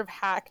some sort of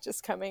hack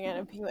just coming in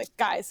and being like,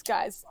 guys,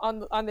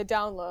 on the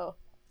down low.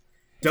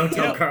 Don't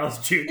tell know- Carl's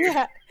Jr.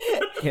 Yeah.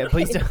 Yeah,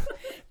 please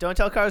don't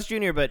tell Carl's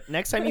Jr. But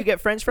next time you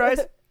get French fries,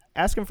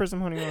 ask him for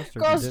some honey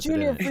mustard. Carl's and dip it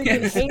Jr. in it.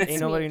 freaking hates Ain't me.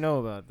 nobody know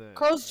about that.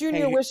 Carl's Jr.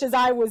 Hey. wishes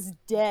I was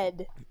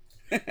dead.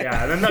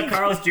 Yeah, and then the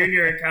Carl's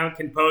Jr. account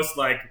can post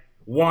like,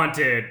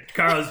 "Wanted,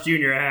 Carl's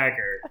Jr.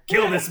 hacker.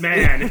 Kill this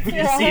man if you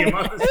see him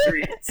on the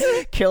streets."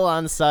 Kill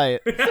on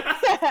sight.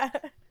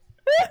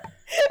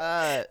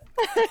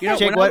 You know,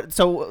 Jake, when I-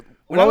 what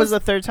when I was was- the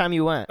third time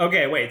you went?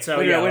 Okay, wait. So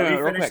wait, yeah, wait, let wait,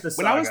 me real finish quick.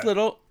 the When I was saga.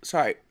 little,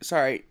 sorry,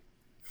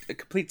 a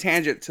complete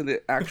tangent to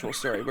the actual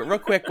story, but real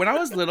quick, when I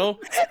was little,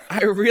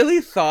 I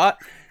really thought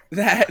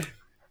that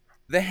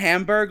the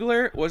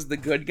Hamburglar was the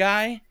good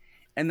guy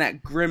and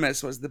that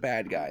Grimace was the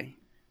bad guy.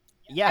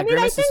 Yeah, I mean, I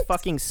Grimace is think-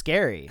 fucking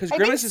scary. Because I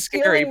Grimace think is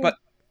scary, stealing but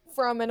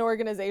from an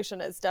organization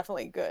is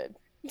definitely good.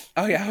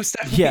 oh yeah, I was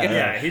definitely, Yeah.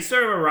 Yeah, he's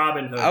sort of a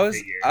Robin Hood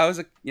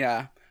figure.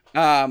 yeah.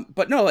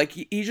 But no, like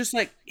he just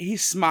like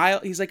he's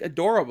like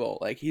adorable,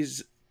 like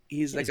he's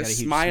like a got a huge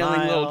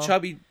smiling little smile.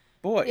 chubby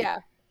boy. Yeah.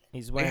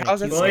 He's wearing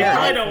how's a that cute Well, you scary?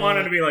 probably outfit. don't want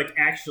him to be like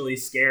actually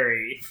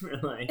scary.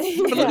 Like, But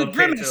Yeah. look little at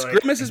Grimace. kids are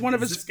like, Grimace is one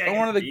of "Is his this guy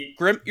one of gonna the be-"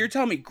 Grim. You're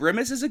telling me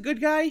Grimace is a good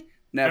guy?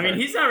 Never. I mean,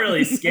 he's not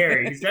really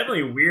scary. He's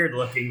definitely weird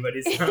looking, but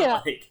he's not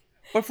Yeah. like.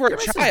 but for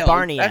Grimace a is child,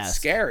 Barney-esque. that's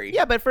scary.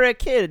 Yeah, but for a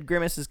kid,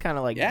 Grimace is kind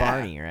of like Yeah.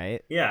 Barney,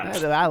 right? Yeah.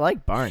 I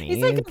like Barney.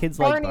 He's like a Kids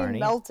Barney like Barney.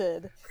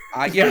 melted.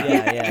 Yeah, Yeah,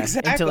 yeah.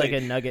 exactly. Into like a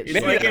nugget. He's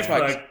Maybe like that's if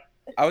why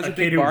I was a a kid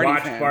big who Barney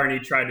watched fan. Barney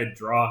try to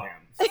draw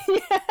him.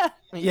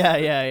 Yeah.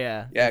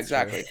 Yeah, That's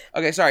exactly. true.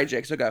 Okay, sorry,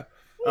 Jake. So go.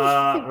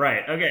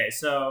 Right. Okay.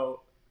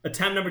 So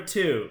attempt number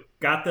 2,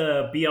 got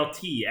the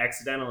BLT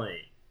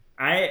accidentally.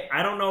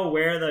 I don't know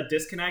where the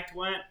disconnect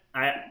went.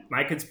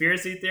 My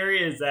conspiracy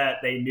theory is that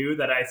they knew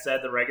that I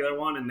said the regular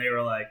one, and they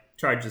were like,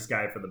 charge this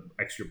guy for the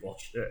extra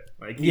bullshit.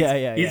 Like, he's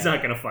Yeah.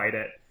 not gonna fight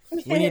it.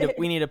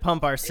 We need to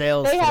pump our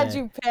sales. They had today.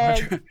 you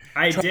pegged.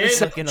 I did.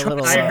 Looking a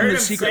little I low. heard the him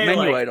secret say,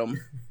 menu like- item.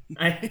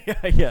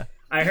 yeah.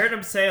 I heard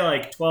him say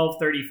like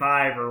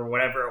 12.35 or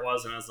whatever it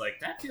was, and I was like,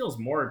 that feels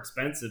more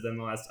expensive than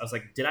the last. I was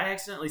like, did I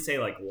accidentally say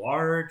like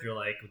large or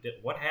like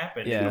what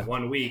happened in Yeah. the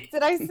 1 week?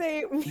 Did I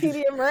say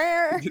medium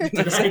rare?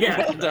 Yeah.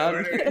 Well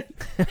done.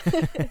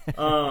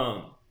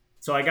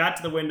 So I got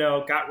to the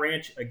window, got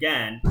ranch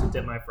again to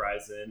dip my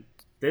fries in.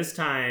 This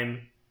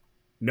time,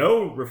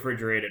 no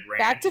refrigerated ranch.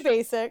 Back to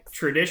basics.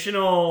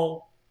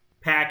 Traditional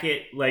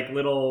packet, like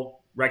little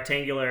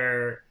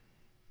rectangular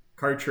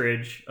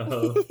cartridge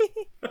of.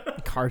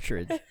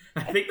 Cartridge.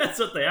 I think that's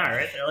what they are,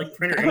 right? They're like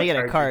printer. Let me get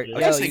a cart. cartridges. Yo,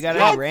 guess you it's got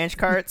not- any ranch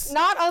carts?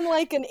 Not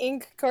unlike an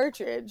ink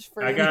cartridge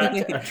for I got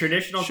Ninja. a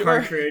traditional Sure.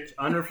 cartridge,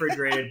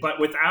 unrefrigerated, but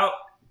without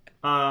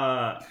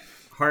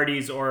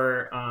Hardee's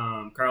or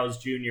Carl's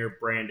Jr.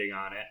 branding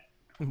on it.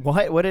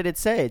 What did it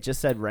say? It just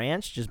said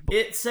ranch. Just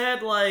It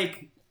said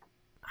like,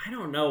 I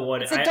don't know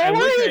what. It's like, I don't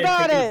wish worry I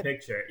had about taken it. a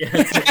picture. Yeah,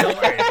 it's like, don't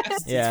worry.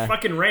 Yeah. It's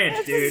fucking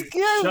ranch, This is dude.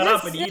 good. Shut This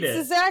up and eat is it.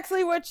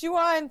 exactly what you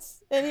want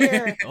in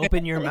here.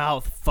 open your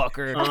mouth,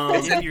 fucker.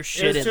 Get your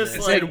shit in it's just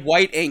It there. said like-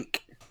 white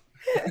ink.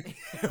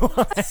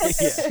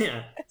 Yeah.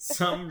 Yeah,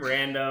 some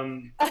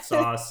random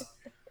sauce.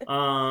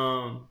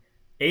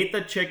 Ate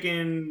the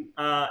chicken,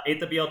 ate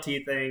the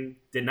BLT thing.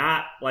 Did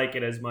not like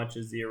it as much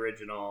as the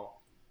original.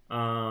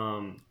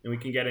 And we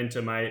can get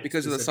into my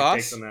Because of the specific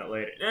takes sauce? on that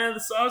later. The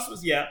sauce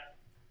was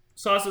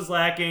sauce was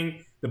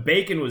lacking. The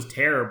bacon was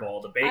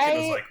terrible. The bacon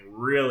was like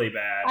really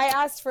bad. I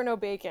asked for no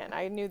bacon.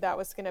 I knew that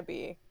was going to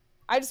be.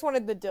 I just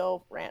wanted the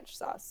dill ranch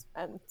sauce.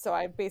 And so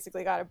I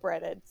basically got a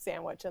breaded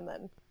sandwich and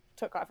then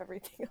took off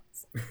everything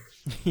else.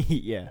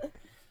 Yeah.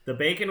 The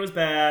bacon was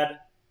bad.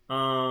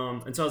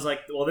 And so I was like,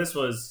 well, this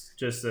was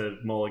just a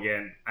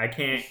mulligan. I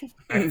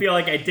feel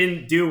like I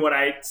didn't do what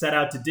I set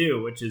out to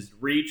do, which is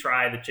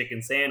retry the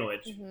chicken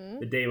sandwich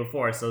the day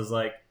before. So I was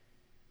like,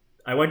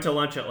 I went to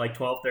lunch at like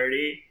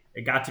 12:30.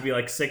 It got to be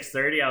like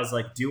 6:30. I was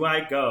like, do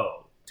I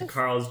go to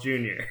Carl's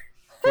Jr.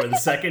 for the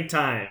second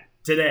time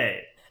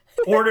today,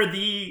 order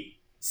the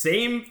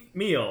same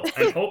meal,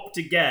 and hope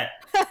to get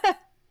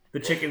the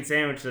chicken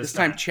sandwich This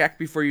time, check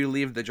before you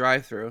leave the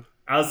drive-through.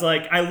 I was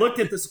like, I looked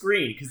at the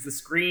screen because the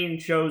screen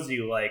shows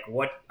you like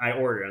what I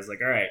ordered. I was like,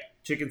 all right,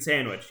 chicken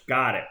sandwich,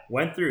 got it.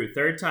 Went through,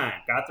 third time,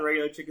 got the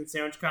regular chicken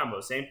sandwich combo,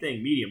 same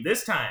thing, medium.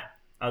 This time,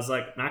 I was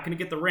like, not going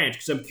to get the ranch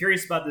because I'm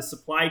curious about the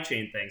supply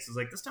chain thing. So I was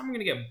like, this time I'm going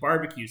to get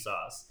barbecue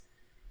sauce.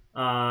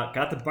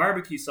 Got the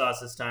barbecue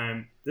sauce this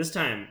time. This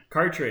time,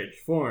 cartridge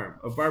form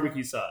of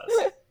barbecue sauce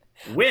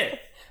with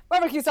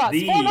Barbecue sauce,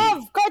 The- form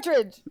of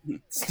cartridge.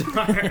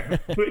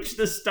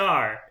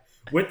 star,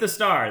 with the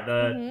star,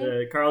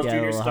 the Carl's Yeah,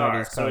 Jr. little star.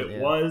 Hardee's So card,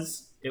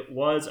 yeah. it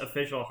was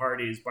official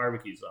Hardee's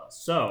barbecue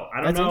sauce. So I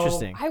don't That's know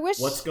interesting. I wish.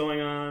 what's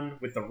going on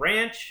with the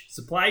ranch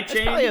supply It's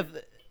chain. probably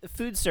a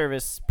food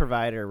service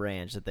provider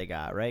ranch that they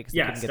got, right? 'Cause they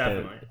Yes, couldn't get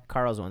definitely. the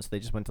Carl's one, so they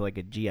just went to like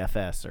a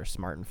GFS or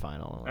Smart and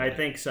Final. I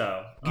think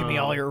so. Give me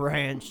all your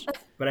ranch.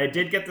 But I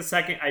did get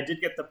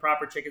the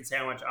proper chicken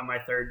sandwich on my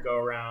third go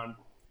around.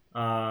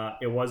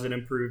 It was an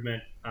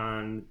improvement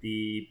on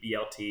the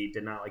BLT.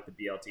 Did not like the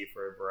BLT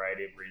for a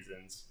variety of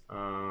reasons.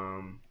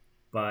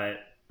 But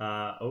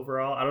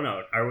overall, I don't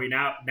know. Are we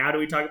now? Do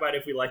we talk about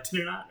if we liked it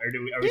or not, or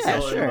are we Yeah,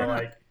 still sure. in the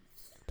like?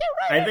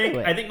 I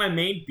think my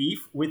main beef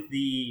with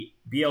the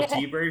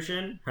BLT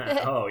version.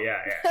 Oh yeah.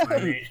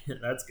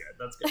 That's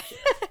good.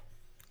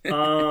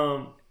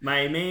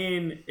 My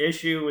main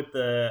issue with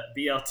the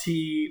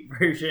BLT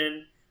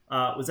version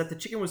was that the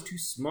chicken was too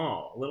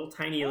small. A little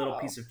tiny little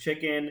piece of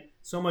chicken,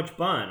 so much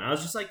bun. I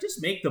was just like,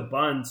 just make the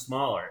bun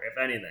smaller, if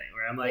anything.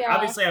 Where I'm like, Yeah.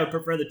 obviously I would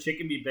prefer the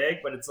chicken be big,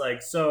 but it's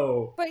like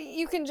so. But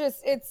you can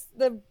it's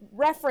the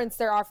reference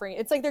they're offering.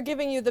 It's like they're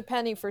giving you the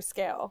penny for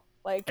scale.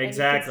 Like and you can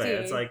Exactly. see-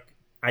 It's like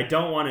I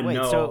don't want to Wait,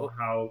 know so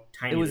how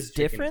tiny It was this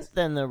chicken different is.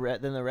 than the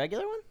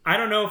regular one. I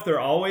don't know if they're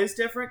always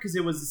different because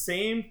it was the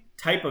same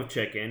type of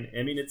chicken.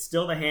 I mean, it's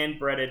still the hand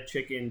breaded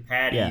chicken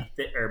patty Yeah.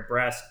 or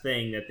breast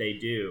thing that they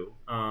do.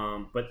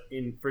 But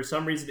for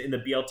some reason in the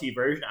BLT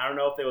version, I don't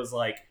know if it was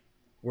like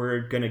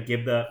we're gonna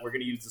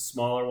use the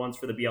smaller ones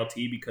for the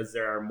BLT because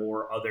there are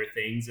more other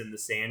things in the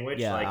sandwich.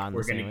 Yeah, like on the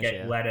we're gonna sandwich, get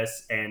yeah.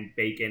 lettuce and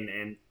bacon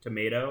and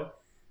tomato,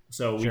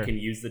 so Sure. we can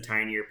use the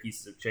tinier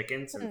pieces of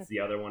chicken since the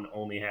other one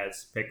only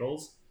has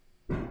pickles.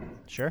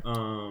 Sure.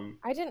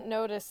 I didn't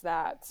notice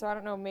that, so I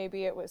don't know.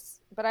 Maybe it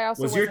was, but I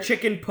also Was your wasn't-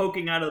 chicken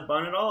poking out of the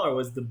bun at all, or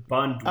was the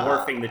bun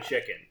dwarfing the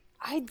chicken?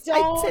 I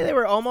don't. I'd say they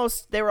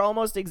were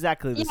almost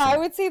exactly the Yeah, same. I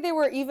would say they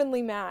were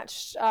evenly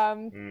matched.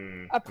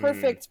 A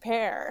perfect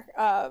pair.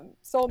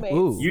 Soulmates.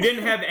 Ooh. You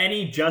didn't have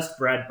any just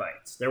bread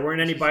bites. There weren't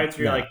any bites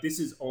where you're No. like, this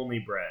is only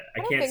bread. I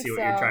don't can't think see what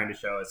you're so. trying to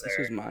show us This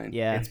there. was mine.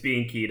 Yeah, It's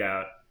being keyed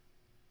out.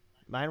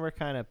 mine were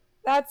kind of.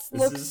 That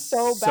This looks is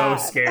so bad.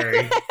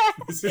 scary.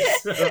 This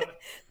is so...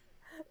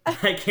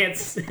 I can't...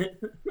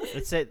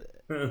 Let's say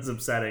It's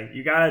upsetting.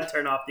 You gotta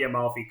turn off the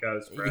Amalfi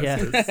Coast for us Yeah.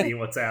 to see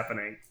what's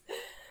happening.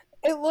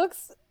 It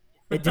looks.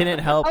 it didn't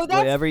help. Oh, that's-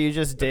 Whatever you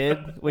just did,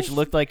 which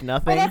looked like Oh,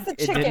 nothing. that's the It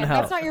chicken. didn't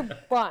help. That's not your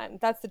bun.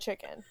 That's the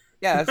chicken.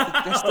 Yeah,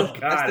 that's Oh, the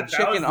God, if that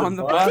chicken was the on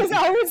the bun. bun. Because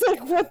I was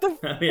like, what the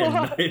That'd be a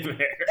fuck?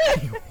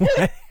 nightmare.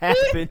 What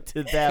happened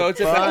to that So it's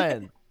about-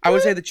 bun? I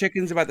would say the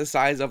chicken's about the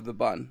size of the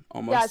bun,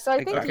 almost. Yeah, so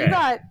I think Okay.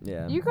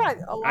 Yeah. you got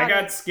a lot. I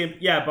got of, skimmed.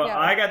 Yeah, but Yeah.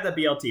 I got the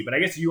BLT. But I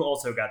guess you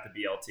also got the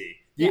BLT.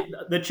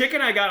 The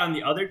chicken I got on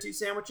the other two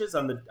sandwiches,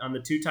 on the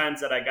two times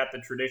that I got the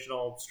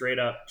traditional straight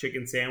up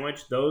chicken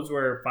sandwich, those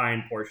were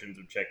fine portions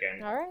of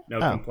chicken. All right. No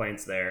Oh.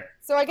 complaints there.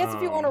 So I guess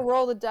if you want to Um,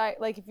 roll the dice,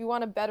 like if you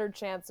want a better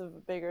chance of a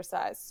bigger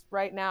size,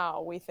 right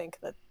now we think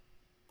that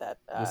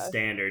The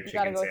standard you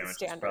gotta chicken go with the sandwich is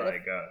standard. probably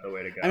the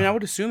way to go. I mean, I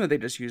would assume that they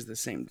just use the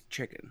same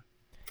chicken.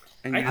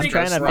 And I you I'm think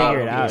just trying to that's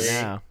figure it out probably-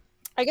 now.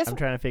 I guess I'm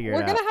trying to figure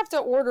we're it gonna out. have to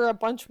order a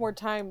bunch more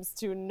times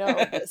to know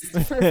this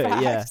for Yeah.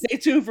 facts. Stay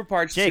tuned for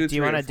parts 2, Jake, do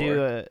you 3, want and to 4.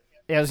 do a?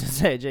 Yeah, I was gonna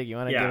say, Jake, you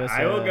want to give Yeah, us?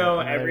 I will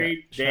go another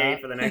every day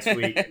shot? for the next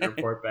week and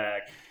report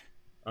back.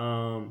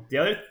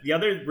 The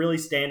other really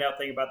standout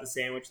thing about the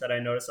sandwich that I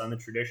noticed on the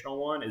traditional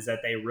one is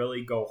that they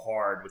really go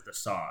hard with the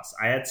sauce.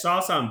 I had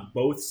sauce on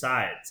both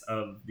sides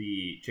of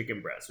the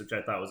chicken breast, which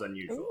I thought was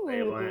unusual.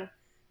 Ooh.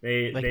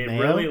 They Like they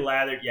mayo? really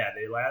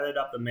lathered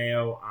up the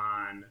mayo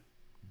on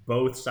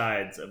both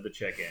sides of the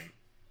chicken.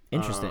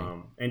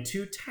 Interesting. And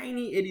two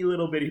tiny itty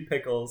little bitty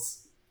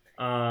pickles,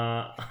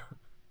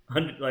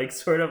 like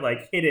sort of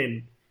like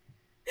hidden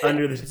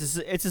under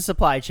the. It's a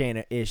supply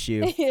chain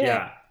issue.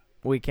 Yeah,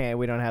 We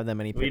don't have that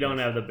many. we don't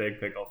pickles. have the big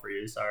pickle for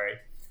you. Sorry.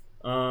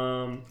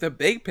 The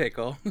big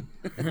pickle.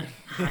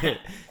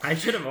 I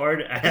should have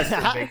asked for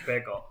a big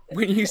pickle.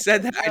 When you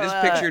said that, I just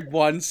Uh, pictured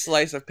one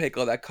slice of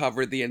pickle that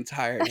covered the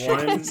entire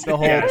chicken. One, The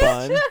whole yes.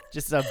 bun,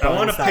 just a I bun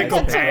want a size pickle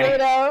A pickle. patty.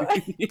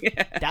 tomato.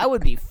 Yeah. That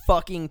would be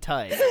fucking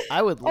tight.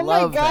 I would Oh my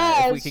love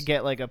that if we gosh. could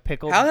get like a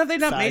pickle. How have they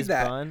not made size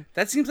that? Bun.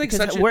 That seems like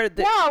Because such a... where,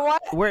 Yeah,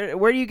 what?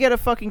 where do you get a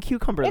fucking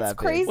cucumber It's that big?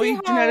 crazy. Well,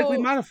 you genetically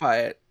how- modify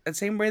it. The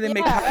same way they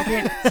make...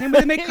 Yeah. Same way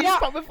they make You just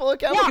pump it full of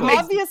Yeah, chemicals.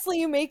 obviously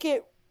you make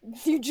it.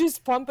 You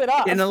just pump it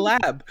up. in a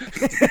lab.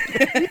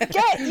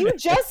 You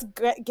just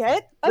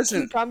get a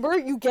Listen. cucumber.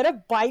 You get a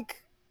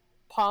bike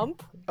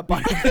pump. A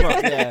bun-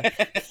 well, yeah.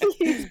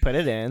 you Just put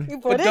it in.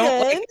 put But it don't,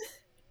 in. like,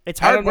 It's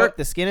I hard don't know- work.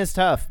 The skin is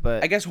tough,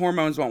 but I guess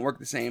hormones won't work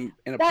the same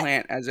in a That-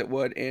 plant as it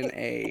would in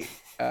a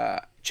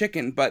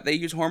chicken, but they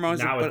use hormones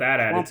Not to with that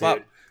plump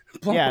attitude.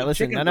 plump yeah, up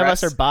listen, chicken none of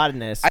us are breasts.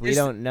 botanists. I We just-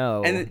 don't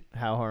know and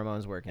how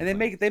hormones work. And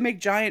they make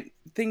giant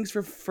things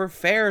for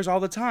fairs all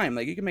the time.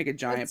 Like you can make a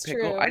giant That's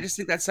pickle. true. I just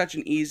think that's such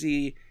an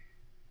easy.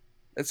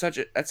 That's such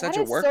a That a is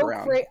so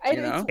workaround.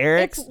 You know?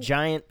 Eric's it's-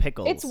 giant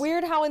pickles. It's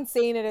weird how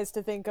insane it is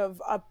to think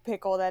of a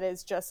pickle that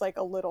is just like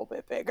a little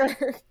bit bigger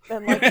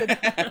than like the,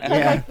 than,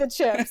 Yeah. like the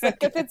chips.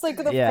 Like if it's like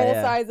the Yeah, full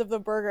yeah. size of the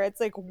burger,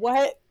 it's like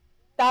what?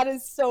 That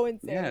is so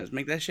insane. Yeah, just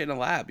make that shit in a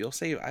lab. You'll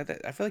save. I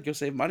feel like you'll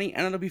save money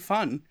and it'll be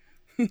fun.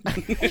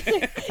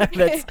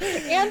 That's-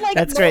 and like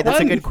That's great. That's a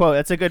fun. good quote.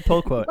 That's a good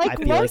pull quote. Like I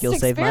feel most like you'll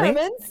save money.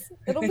 experiments,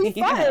 it'll be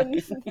Yeah.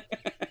 fun.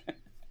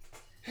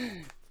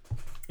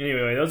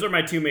 Anyway, those are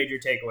my two major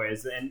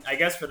takeaways. And I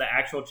guess for the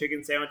actual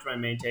chicken sandwich, my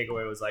main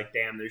takeaway was like,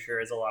 damn, there sure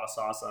is a lot of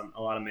sauce on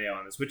a lot of mayo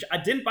on this, which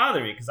didn't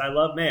bother me because I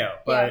love mayo.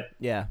 But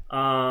Yeah.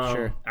 sure.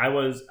 Sure. I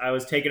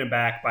was taken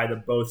aback by the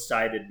both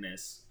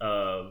sidedness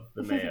of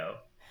the mayo.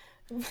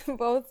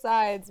 Both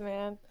sides,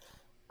 man.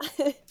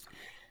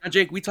 Now,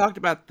 Jake, we talked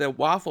about the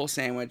waffle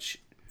sandwich.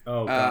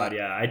 Oh god,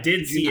 yeah, I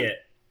did see it.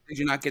 Did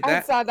you not get I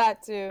that? saw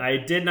that too. I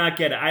did not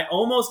get it. I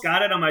almost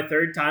got it on my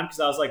third time because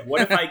I was like,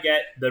 what if I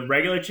get the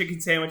regular chicken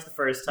sandwich the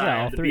first Yeah, all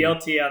time, the three.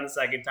 BLT on the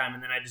second time,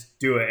 and then I just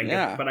do it.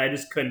 Yeah. But I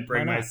just couldn't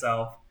bring Why not?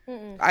 myself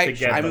Mm-mm. to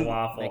get I the mean,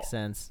 waffle. Makes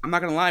sense. I'm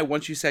not gonna lie.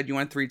 Once you said you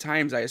went 3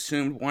 times, I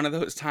assumed one of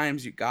those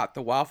times you got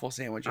the waffle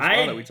sandwich as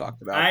well that we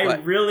talked about. I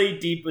but really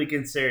deeply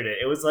considered it.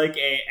 It was like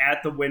a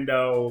at the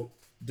window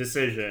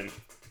decision.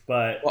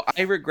 But well,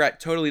 I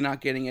regret totally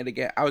not getting it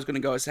again. I was gonna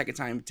go a second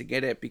time to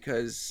get it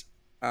because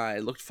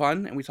it looked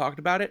fun and we talked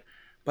about it.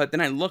 But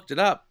then I looked it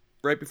up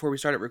right before we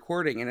started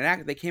recording,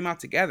 and they came out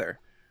together.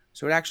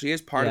 So it actually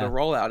is part Yeah. of the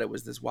rollout. It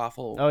was this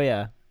waffle Oh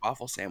yeah,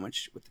 waffle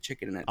sandwich with the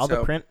chicken in it. all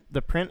so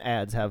the print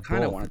ads have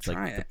Kinda both. wanna It's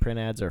try like the it. print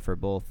ads are for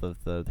both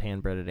of the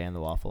hand breaded and the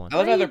waffle one. I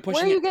love how they're Where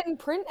pushing are you it. getting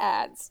print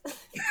ads?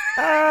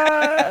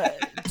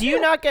 Do you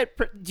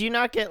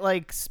not get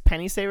like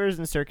penny savers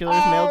and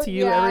circulars mailed to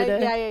you yeah, every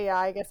day? Yeah.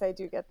 I guess I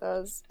do get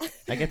those.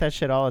 I get that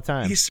shit all the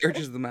time. He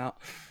searches them out.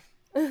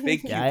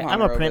 Big Yeah, I'm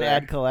couponer a over print there.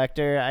 ad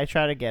collector. I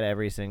try to get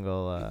every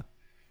single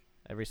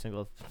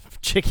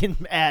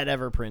chicken ad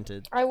ever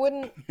printed. I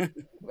wouldn't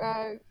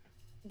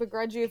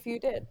begrudge you if you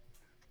did.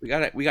 We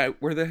got it.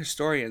 We're the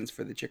historians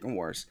for the chicken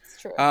wars.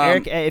 It's true.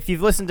 Eric, if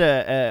you've listened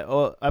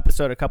to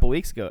episode a couple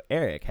weeks ago,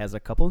 Eric has a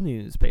couple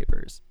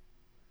newspapers.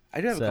 I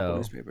do have a couple So-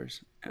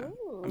 newspapers. Yeah.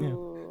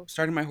 Ooh.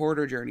 Starting my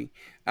hoarder journey.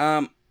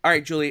 All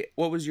right, Julie,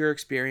 what was your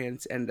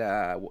experience and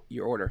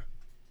your order?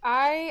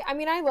 I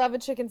mean I love a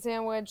chicken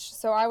sandwich,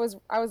 so I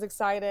was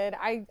excited.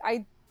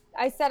 I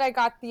said I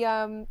got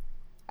the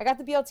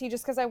BLT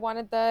just because I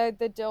wanted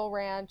the dill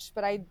ranch,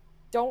 but I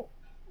don't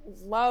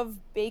love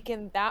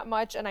bacon that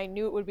much, and I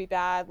knew it would be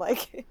bad.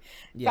 Like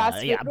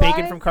fast Yeah, food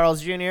bacon wise. from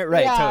Carl's Jr.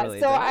 Right, Yeah, totally.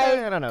 So Like,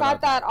 I don't know got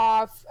about that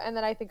off, and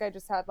then I think I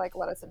just had like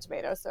lettuce and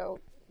tomato, so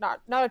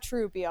not a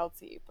true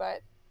BLT,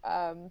 but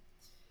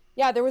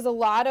yeah, there was a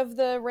lot of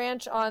the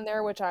ranch on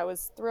there, which I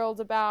was thrilled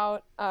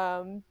about.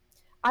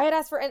 I had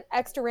asked for an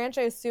extra ranch.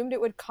 I assumed it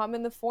would come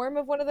in the form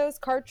of one of those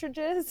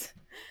cartridges,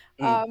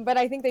 but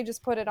I think they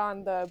just put it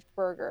on the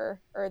burger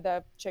or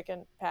the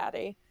chicken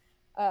patty.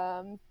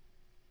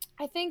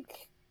 I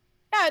think,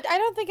 yeah, I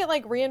don't think it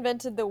like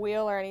reinvented the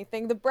wheel or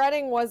anything. The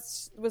breading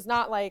was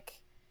not like,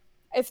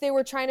 if they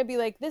were trying to be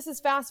like, this is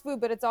fast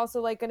food, but it's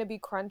also like going to be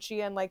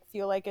crunchy and like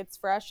feel like it's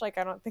fresh. Like,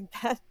 I don't think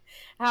that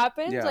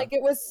happened. Yeah. Like,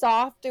 it was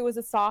soft. It was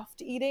a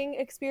soft eating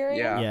experience.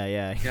 Yeah.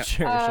 Yeah, Yeah.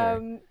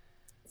 sure.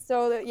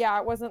 So that, yeah,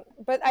 it wasn't,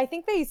 but I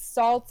think they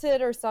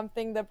salted or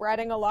something the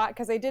breading a lot,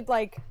 because I did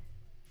like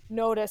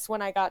notice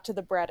when I got to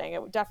the breading,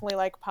 it definitely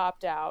like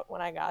popped out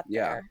when I got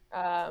Yeah.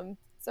 there.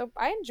 So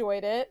I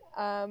enjoyed it.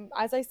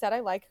 As I said,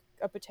 I like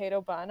a potato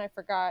bun. I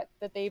forgot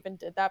that they even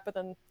did that, but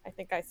then I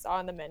think I saw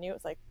on the menu it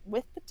was like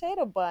with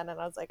potato bun, and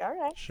I was like, all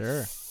right.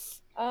 Sure.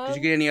 Did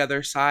you get any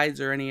other sides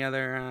or any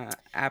other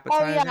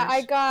appetizers?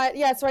 Oh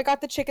yeah, so I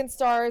got the chicken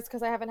stars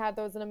because I haven't had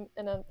those in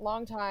a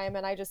long time,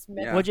 and I just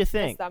missed, Yeah. What'd you missed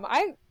think? them.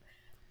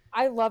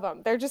 I love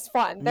them. They're just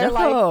fun. They're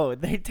like, No,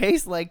 they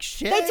taste like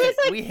shit. They taste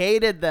like- we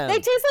hated them. they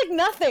taste like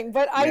nothing,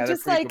 but I Yeah, they're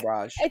just pretty like,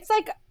 barrage. it's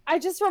like I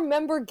just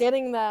remember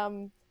getting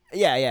them.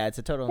 yeah, it's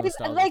a total It's,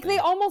 nostalgia like thing. they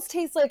almost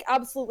taste like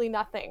absolutely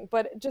nothing,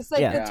 but just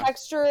like Yeah. the Yeah.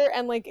 texture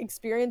and like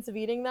experience of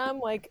eating them,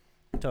 like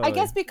Totally. I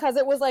guess because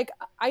it was like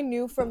I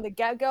knew from the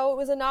get-go it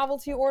was a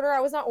novelty order.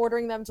 I was not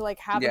ordering them to like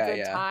have Yeah, a good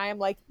yeah. time,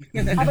 like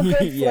have a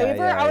good Yeah,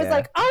 flavor. yeah, I was yeah.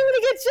 like, I'm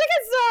gonna get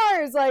chicken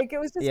stars. Like it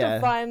was just Yeah.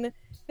 a fun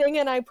thing,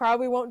 and I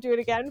probably won't do it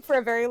again for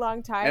a very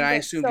long time. and I but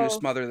assumed you so-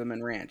 smother them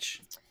in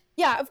ranch.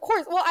 Yeah, of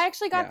course. Well, I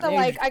actually got Yeah. the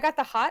Yeah, you I got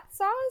the hot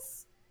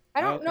sauce.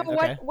 I don't Okay. know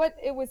Okay. what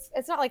it was.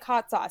 It's not like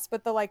hot sauce,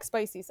 but the like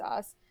spicy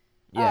sauce.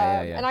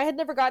 yeah. And I had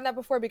never gotten that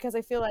before because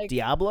I feel like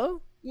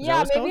Diablo? Is that yeah,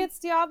 what it's maybe called? it's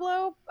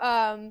Diablo.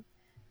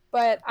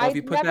 But Well, I if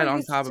you put that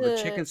on top of a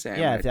chicken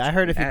sandwich, Yeah, I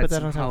heard if you add put that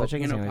some on top of a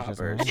chicken jalapeno sandwich,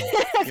 poppers, that's you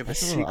have a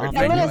That's a secret little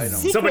menu little item.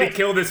 secret. somebody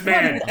kill this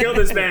man! Kill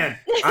this man!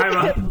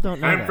 People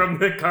don't know I'm that. from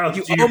the Carl's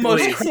You Jr.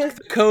 almost Police. cracked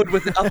the code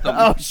without them.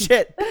 Oh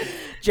shit!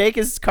 Jake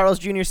is Carl's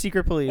Jr.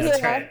 Secret Police. That's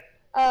Yeah.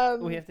 right.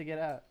 We have to get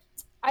out.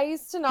 I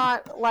used to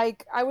not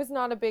like. I was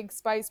not a big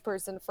spice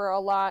person for a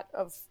lot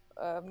of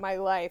my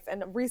life,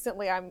 and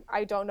recently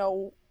I don't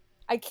know.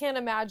 I can't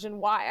imagine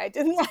why I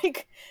didn't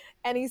like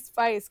any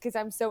spice because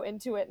I'm so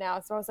into it now.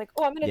 So I was like,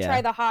 oh, I'm gonna Yeah.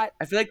 try the hot.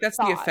 I feel like that's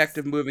the Sauce. effect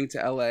of moving to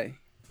LA.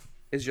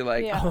 Is you're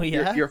like, Yeah. Oh,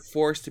 yeah? you're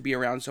forced to be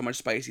around so much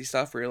spicy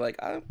stuff where you're like,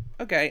 oh,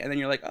 okay, and then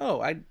you're like,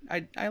 oh,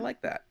 I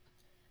like that.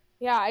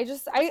 Yeah, I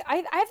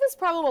have this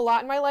problem a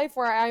lot in my life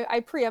where I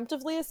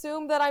preemptively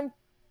assume that I'm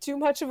too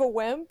much of a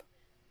wimp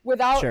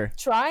without Sure.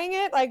 trying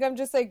it. Like I'm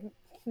just like,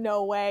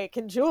 no way,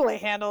 can Julie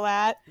handle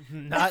that?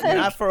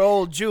 Not for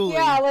old Julie.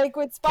 Yeah, like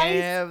with spice,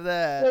 Can't have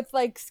that. with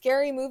like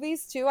scary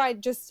movies too. I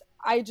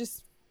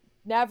just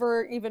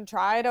never even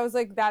tried. I was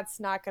like, that's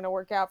not gonna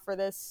work out for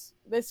this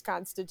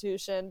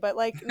constitution. But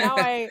like now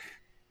I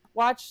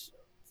watch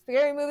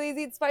scary movies,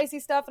 eat spicy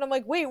stuff, and I'm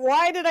like, wait,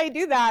 why did I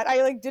do that?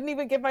 I like didn't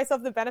even give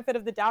myself the benefit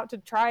of the doubt to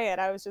try it.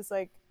 I was just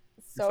like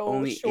so if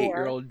only sure.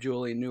 8-year-old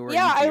Julie knew where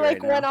Yeah, you'd I be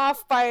like right went now.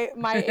 off by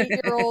my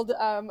 8-year-old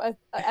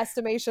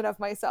estimation of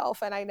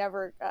myself, and I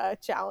never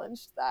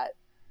challenged that.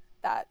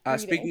 that. reading.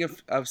 Speaking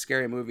of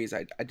scary movies,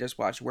 I just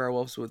watched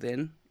Werewolves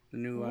Within, the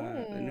new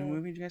Mm.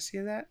 movie. Did you guys see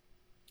that?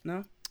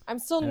 No. I'm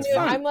still That's new.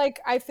 fun. I'm like,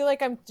 I feel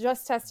like I'm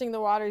just testing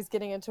the waters,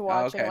 getting into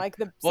watching okay. like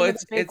some Well, of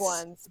the big it's-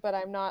 ones, but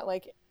I'm not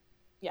like,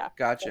 yeah.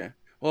 Gotcha.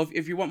 Well,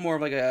 if you want more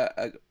of like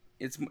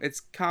it's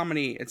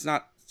comedy. It's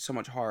not so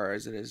much horror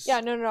as it is. Yeah,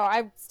 no.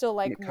 I still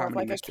like Yeah, more of comedy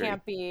like mystery. a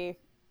campy.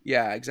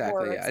 Yeah, exactly.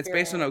 horror Yeah, it's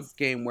based on a experience.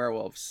 game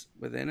Werewolves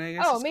Within. I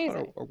guess. Oh, it's called,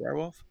 amazing. or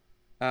werewolf.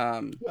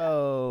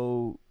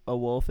 Oh, a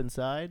wolf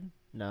inside?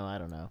 No, I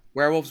don't know.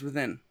 Werewolves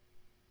Within.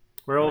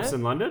 Werewolves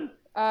in London?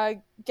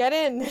 Get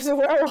in. There's a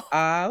werewolf.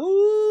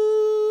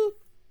 Ooh,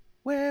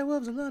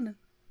 Werewolves in London.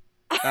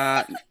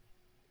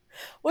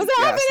 What's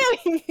yeah,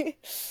 happening?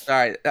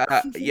 Sorry.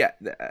 Yeah.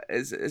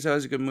 Is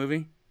always a good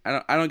movie.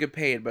 I don't get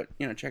paid, but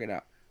check it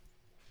out.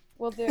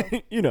 We'll do.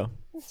 You know.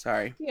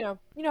 Sorry. You know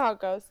how it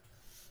goes.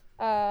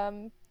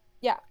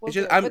 Yeah. We'll It's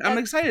just, do. I'm But then-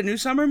 excited. New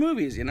summer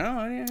movies. Oh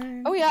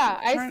yeah,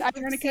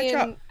 trying to catch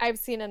up. I've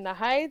seen In the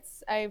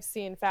Heights. I've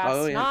seen Fast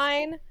Oh, yeah.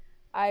 9.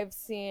 I've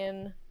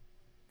seen.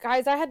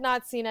 Guys, I had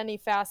not seen any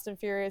Fast and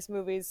Furious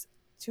movies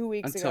 2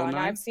 weeks Until ago, and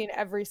 9? I've seen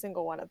every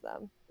single one of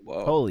them.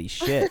 Whoa. Holy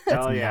shit. That's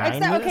Hell yeah. 9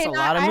 Except, minutes? okay, A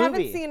lot of I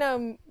movie. haven't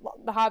seen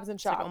the Hobbs and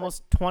It's Shaw. like but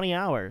almost 20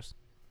 hours.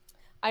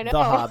 I know.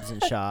 The Hobbs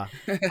and Shaw.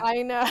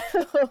 I know.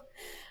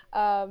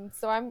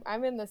 So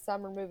I'm in the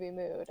summer movie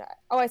mood.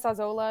 I saw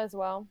Zola as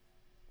well.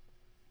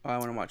 Oh, I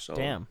want to watch Solo.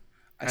 Damn.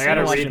 I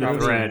started gotta watching read the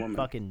Promising thread. Woman.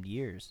 Fucking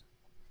years.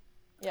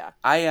 Yeah,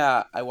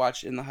 I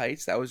watched In the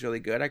Heights. That was really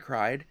good. I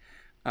cried.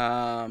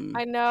 I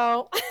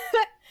know.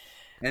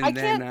 And I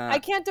then can't. I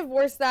can't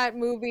divorce that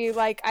movie.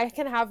 Like I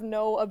can have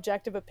no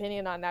objective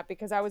opinion on that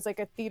because I was like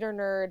a theater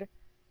nerd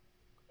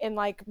in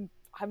like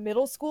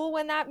middle school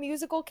when that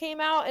musical came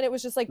out, and it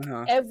was just like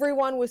Uh-huh.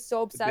 everyone was so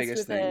the obsessed biggest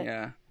with thing. it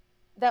Yeah.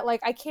 that like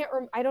I can't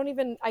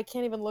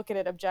even look at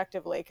it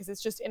objectively because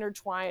it's just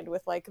intertwined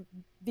with like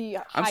the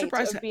I'm height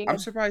surprised. of being I'm a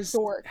surprised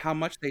dork. how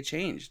much they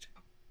changed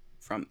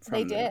from.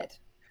 They did.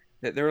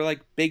 There were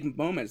like big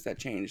moments that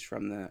changed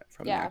from the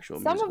Yeah. actual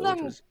Some of musical, them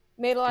which was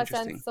made a lot of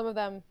interesting. sense. Some of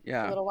them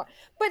Yeah. a little while.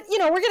 But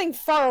we're getting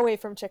far away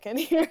from chicken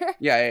here.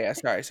 yeah.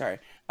 Sorry.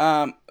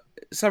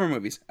 Summer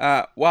movies.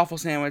 Waffle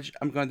Sandwich.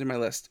 I'm going through my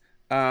list.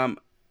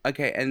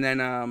 Okay, and then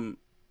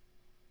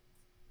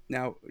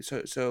now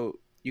so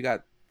you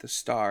got the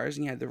Stars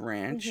and you had the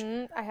Ranch.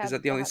 I had Is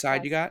that the only hot side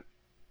sauce. you got?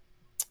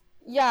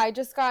 Yeah, I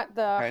just got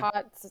the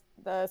Okay.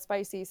 the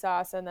spicy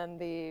sauce and then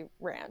the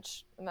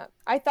ranch. And that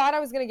I thought I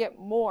was gonna get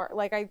more.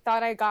 Like I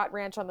thought I got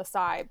ranch on the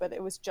side, but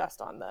it was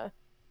just on the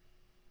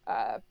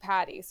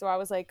patty. So I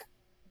was like,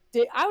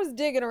 I was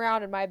digging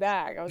around in my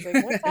bag. I was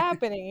like, what's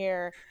happening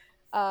here?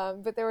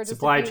 But there were just a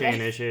Supply few, chain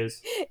like-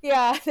 issues.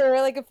 Yeah, there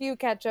were like a few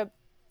ketchups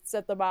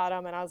at the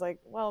bottom, and I was like,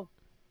 well,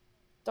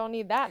 don't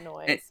need that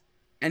noise.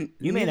 And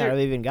You may neither- not have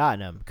even gotten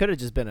them. Could have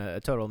just been a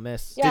total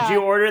miss. Yeah. Did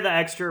you order the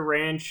extra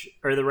ranch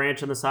or the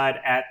ranch on the side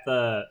at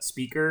the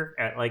speaker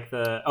at like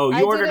the? Oh, I you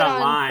did ordered it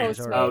on online.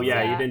 Postmates, Oh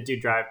yeah, yeah. you didn't do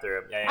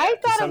drive-through. Yeah, I 'cause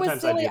thought it sometimes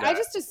was silly. do I that.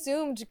 just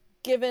assumed,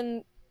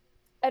 given,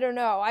 I don't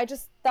know. I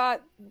just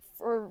thought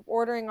for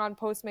ordering on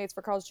Postmates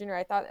for Carl's Jr.,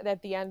 I thought that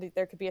at the end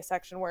there could be a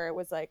section where it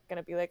was like going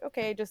to be like,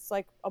 okay, just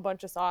like a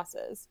bunch of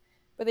sauces,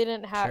 but they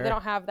didn't have. Sure. They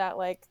don't have that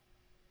like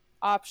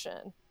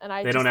option, and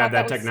I They just don't have thought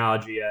that was-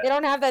 technology yet. They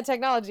don't have that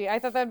technology. I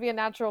thought that'd be a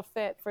natural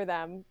fit for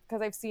them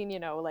because I've seen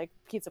like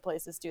pizza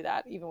places do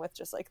that even with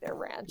just like their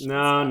ranch. and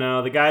stuff.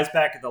 No, the guys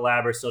back at the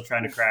lab are still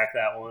trying to crack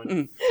that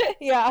one.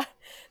 Yeah,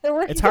 they're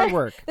working. It's hard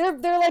work. They're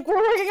like we're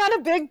working on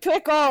a big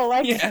pickle.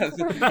 Like Yeah,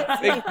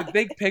 the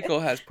big pickle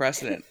has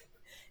precedent.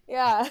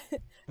 yeah,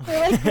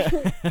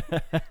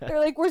 they're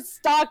like we're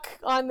stuck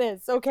on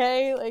this.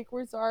 Okay, like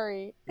we're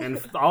sorry. And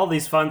all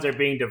these funds are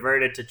being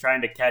diverted to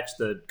trying to catch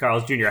the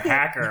Carl's Jr.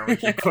 hacker,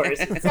 which of course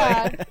is like,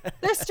 Yeah,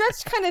 they're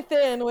stretched kind of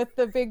thin with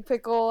the big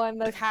pickle and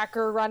the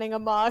hacker running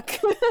amok.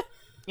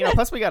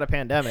 Plus we got a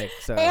pandemic,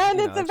 so And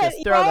it's a just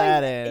bit- throw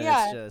yeah, that in.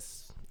 yeah. It's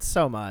just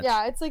so much.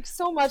 Yeah, it's like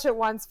so much at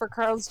once for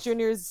Carl's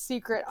Jr.'s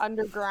secret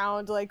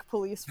underground like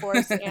police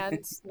force and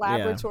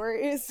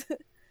laboratories.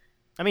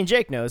 I mean,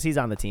 Jake knows he's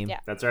on the team. Yeah.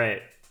 that's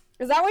right.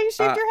 Is that why you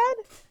shaved your head?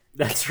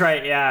 That's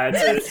right. Yeah,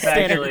 it's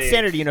actually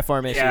Standard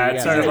uniform issue. Yeah,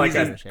 it's sort of like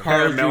a Using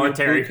Carl's Jr.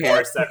 paramilitary boot camp.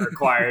 force that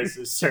requires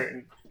a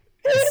certain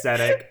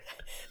aesthetic.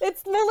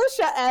 It's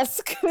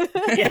militia-esque.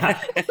 Yeah.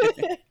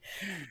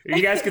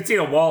 You guys could see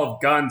the wall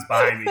of guns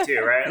behind me too,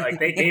 right? Like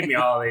they gave me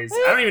all these.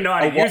 I don't even know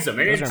how to use them.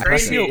 They Those didn't are train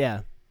impressive. me. Yeah.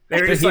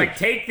 They were just They're like,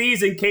 take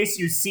these in case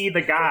you see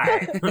the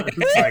guy.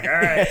 It's like, all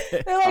right.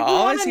 They're like, we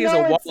All I wanna see is a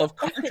know wall it's- of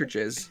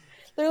cartridges.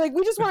 They're like,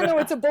 we just want to know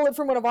it's a bullet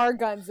from one of our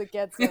guns that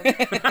gets him.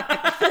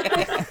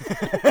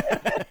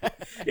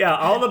 Yeah,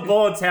 all the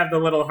bullets have the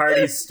little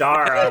Hardy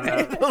star on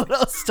them. The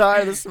little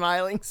star, the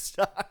smiling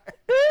star.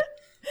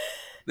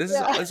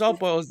 This all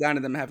boils down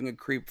to them having a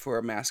creep for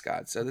a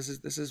mascot. So this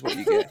is what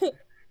you get.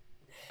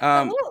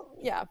 Well,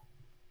 yeah.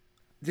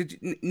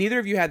 Neither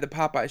of you had the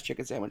Popeyes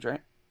chicken sandwich,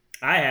 right?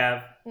 I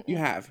have. You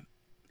have.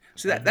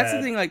 So I've that's the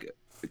had- thing. Like,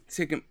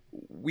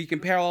 we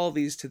compare all of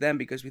these to them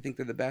because we think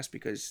they're the best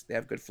because they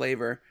have good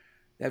flavor.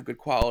 they have good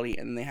quality,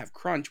 and they have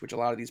crunch, which a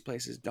lot of these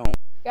places don't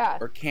Yeah.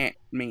 or can't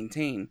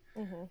maintain.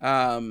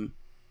 Hmm.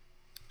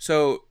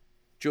 So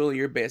Julie,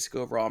 your basic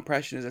overall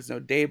impression is it's no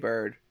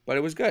Daybird, but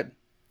it was good.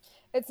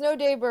 It's no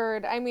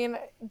Daybird. I mean,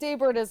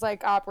 Daybird is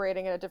like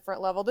operating at a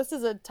different level. This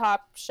is a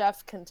Top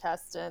Chef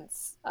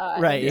contestants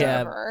Right, yeah.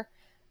 endeavor.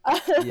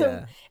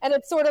 Yeah. And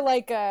it's sort of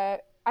like I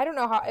don't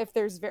know how if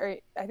there's I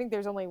think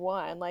there's only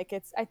one. Like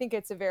I think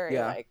it's a very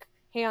Yeah. like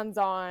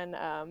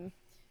hands-on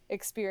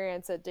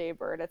experience at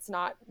Daybird. It's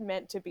not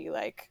meant to be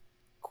like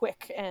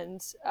quick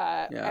and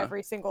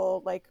every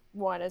single like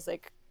one is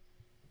like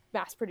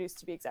mass produced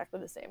to be exactly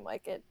the same.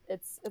 Like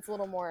it's a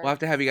little more. We'll have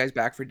to have you guys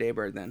back for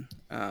Daybird then.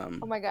 Oh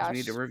my 'cause gosh. we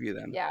need to review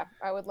them. Yeah,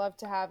 I would love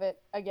to have it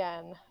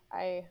again.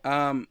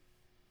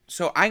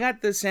 So I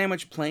got the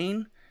sandwich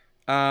plain,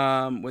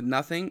 with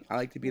nothing. I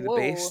like to be the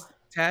base Whoa.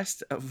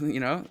 test of,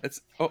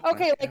 it's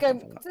Okay, like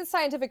it's a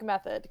scientific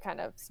method kind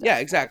of stuff. yeah,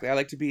 exactly. I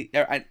like to be,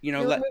 You're let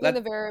removing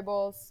the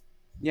variables.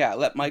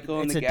 let Michael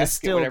and It's the a guests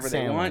get distilled whatever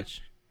they want,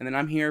 sandwich. and then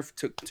I'm here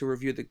to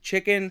review the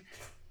chicken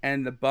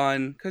and the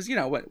bun, because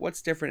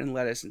what's different in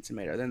lettuce and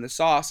tomato. Then the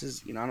sauce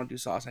is, I don't do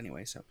sauce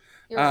anyway, so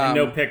You're And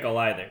right. no pickle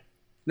either.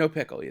 no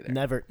pickle either.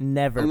 Never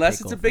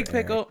Unless it's a big for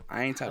Eric. pickle,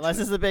 I ain't touching Unless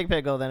it. it's a big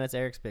pickle, then it's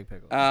Eric's big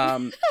pickle.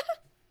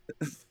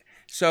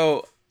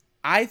 So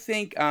I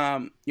think,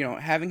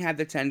 having had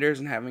the tenders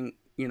and having,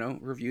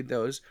 reviewed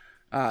those,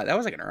 that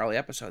was like an early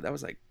episode. That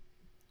was like,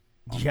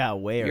 yeah,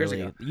 way years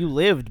early. ago. You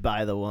lived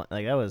by the one.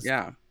 Like that was.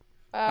 yeah.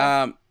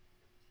 Uh,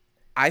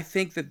 I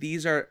think that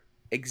these are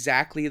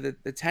exactly the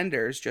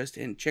tenders, just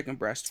in chicken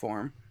breast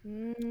form.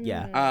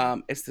 Yeah.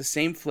 It's the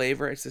same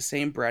flavor. It's the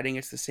same breading.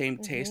 It's the same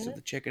taste of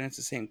the chicken. It's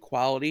the same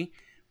quality,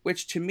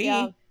 which to me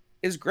Yeah.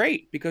 is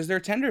great because their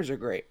tenders are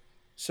great.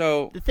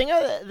 So The thing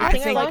I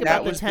think like that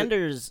about the was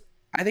tenders.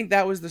 I think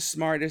that was the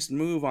smartest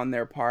move on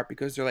their part,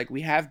 because they're like,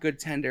 we have good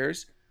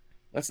tenders.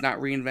 Let's not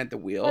reinvent the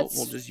wheel. Let's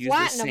We'll just use the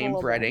flatten 'em a same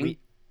little bit. breading.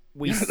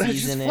 We Let's just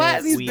season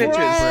flatten it. these We bitches.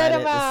 bread it Spread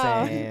 'em the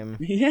out. same.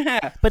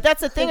 Yeah. But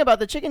that's the thing about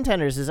the chicken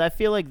tenders is I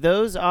feel like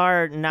those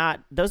are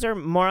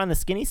more on the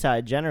skinny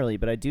side generally,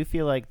 but I do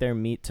feel like their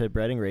meat to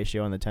breading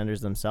ratio on the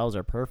tenders themselves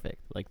are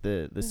perfect. Like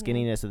the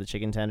skinniness of the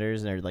chicken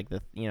tenders, and like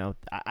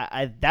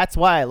I that's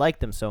why I like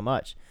them so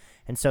much.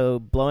 And so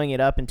blowing it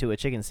up into a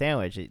chicken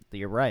sandwich,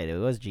 you're right, it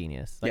was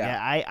genius. Like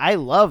Yeah. I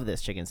love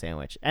this chicken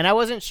sandwich, and I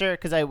wasn't sure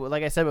because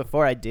like I said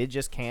before, I did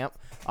just camp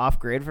off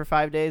grid for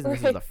 5 days, and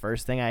this was the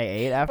first thing I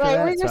ate after right,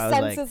 that. were your So I was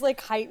like, senses like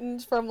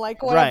heightened from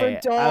like whatever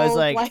Right, dull I was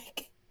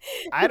like,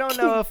 I don't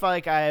know if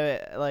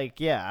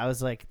I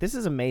was like, this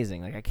is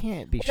amazing. Like I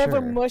can't be whatever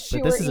sure, mush but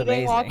you this were is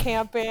eating while amazing.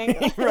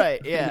 camping. Right?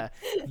 Yeah,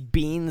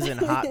 beans and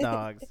hot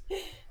dogs.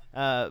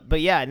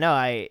 But yeah, no,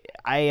 I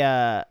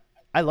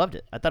loved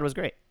it. I thought it was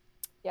great.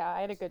 Yeah,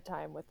 I had a good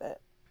time with it.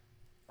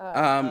 Well,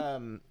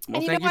 And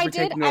you thank know, you I for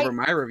did- taking over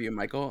my review,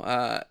 Michael.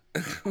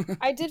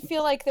 I did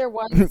feel like there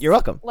was You're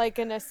welcome. like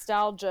a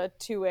nostalgia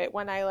to it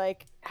when I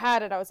like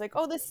had it. I was like,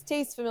 oh, this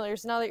tastes familiar.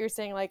 So now that you're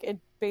saying like it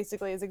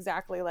basically is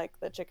exactly like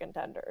the chicken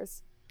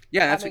tenders.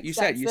 Yeah, That that's what makes you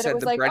said. sense. You That it said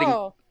was the like, breading.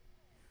 oh,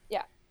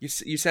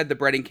 You said the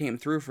breading came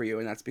through for you,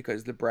 and that's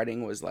because the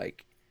breading was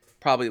like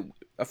probably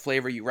a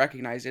flavor you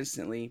recognize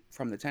instantly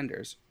from the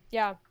tenders.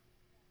 yeah.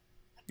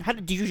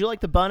 Did you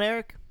like the bun,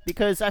 Eric?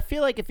 Because I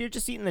feel like if you're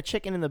just eating the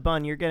chicken in the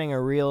bun, you're getting a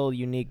real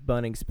unique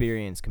bun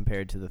experience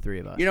compared to the three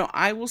of us.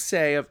 I will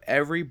say of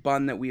every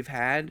bun that we've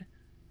had,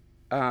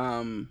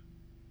 I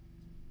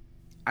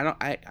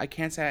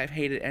can't say I've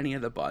hated any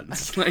of the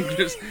buns. Like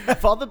just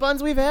of all the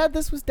buns we've had,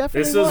 this was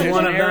definitely This was There's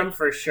one of nary- them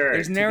for sure.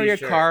 there's to nary be a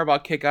sure. carb I'll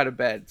kick out of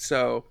bed.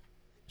 So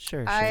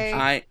Sure.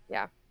 I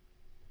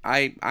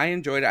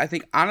enjoyed it. I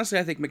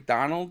think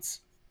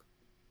McDonald's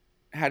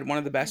had one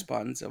of the best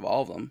buns of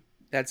all of them.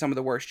 They had some of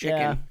the worst chicken,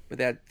 Yeah. but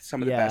they had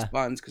some of the Yeah. best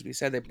buns because we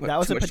said they put That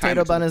was too a much time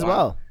potato into bun the as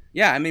well.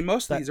 Yeah, I mean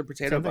most of That- these are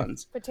potato same thing.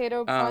 buns.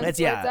 Potato buns. That's- Where's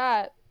yeah.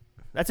 that?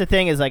 That's the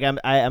thing is like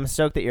I'm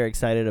stoked that you're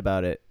excited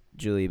about it,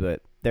 Julie,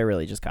 but they're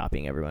really just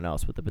copying everyone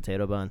else with the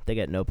potato bun. They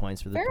get no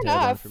points for the Fair potato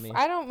bun enough. for me.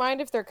 I don't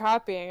mind if they're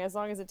copying as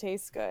long as it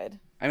tastes good.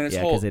 I mean, this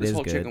Yeah, whole 'cause it this is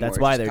whole good. chicken That's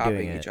war why is just they're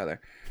copying doing each it.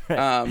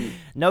 other.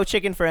 No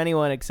chicken for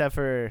anyone except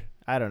for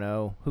I don't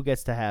know who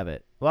gets to have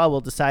it. Well,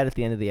 we'll decide at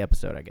the end of the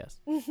episode, I guess.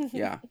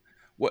 Yeah.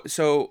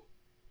 So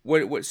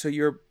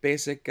your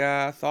basic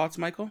thoughts,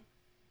 Michael?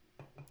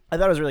 I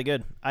thought it was really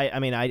good. I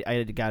mean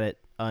I got it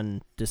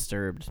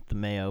undisturbed, the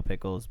mayo,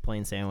 pickles,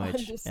 plain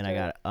sandwich, and I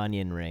got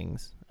onion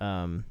rings.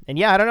 And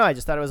yeah, I don't know. I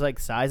just thought it was like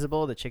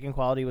sizable. The chicken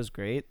quality was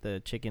great. The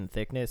chicken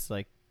thickness,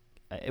 like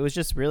it was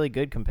just really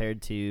good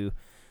compared to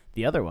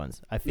the other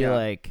ones. I feel Yeah.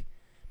 like,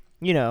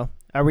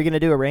 are we gonna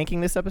do a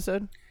ranking this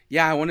episode?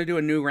 Yeah, I want to do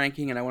a new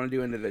ranking and I want to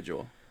do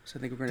individual. So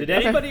I think we're gonna.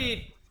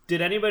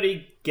 Did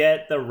anybody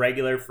get the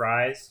regular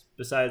fries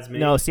besides me?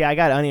 No, see, I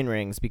got onion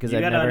rings because You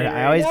I've got never. onion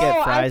I always rings? get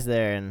No, fries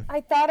there, and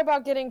I thought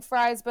about getting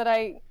fries, but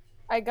I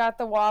got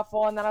the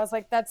waffle, and then I was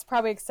like, that's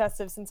probably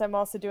excessive since I'm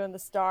also doing the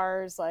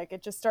stars. Like,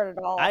 it just started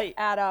to all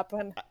add up.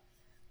 And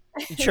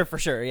sure, for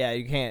sure, yeah,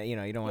 you can't, you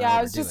don't want. yeah,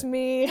 it was just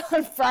me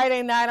on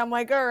Friday night. I'm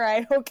like, all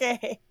right,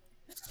 okay.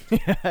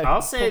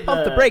 I'll say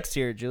Pump the brakes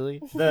here,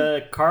 Julie.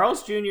 the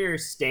Carl's Jr.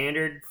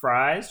 standard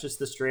fries, just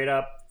the straight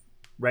up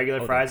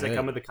regular Oh, fries they're that good.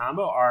 come with the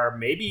combo, are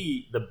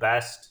maybe the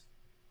best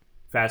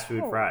fast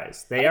food Oh,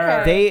 fries. They okay.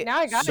 are. They Now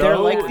I got so- they're it.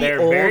 like they're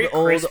the very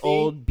old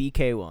crispy.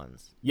 BK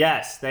ones.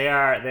 Yes, they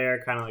are. They are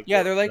kind of like Yeah,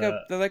 the- they're like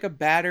the- they're like a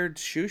battered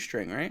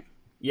shoestring, right?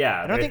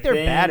 Yeah, I don't think they're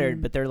thin.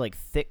 battered, but they're like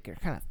thick. They're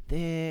kind of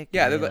thick.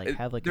 Yeah, and they're they, like,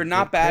 have like they're a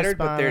not good battered, crisp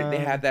but on they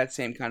them. have that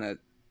same kind of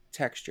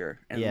texture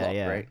and Yeah, look,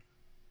 yeah. right?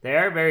 They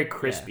are very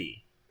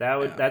crispy.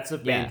 Yeah. That's the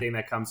main Yeah. thing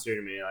that comes through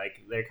to me.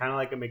 Like they're kind of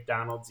like a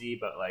McDonald's-y,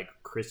 but like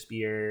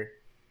crispier.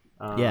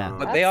 Yeah. But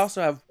they That's-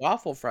 also have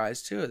waffle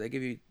fries too. They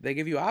give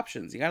you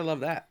options. You gotta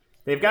love that.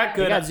 They've got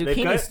They good. got They've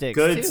zucchini got sticks,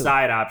 good too.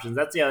 side options.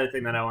 That's the other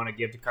thing that I want to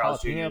give to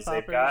Carl's Jr. Jalapeno is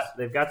poppers.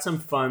 they've got some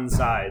fun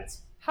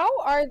sides. How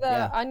are the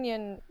Yeah.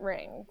 onion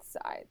ring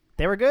side?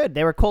 They were good.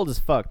 They were cold as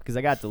fuck because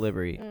I got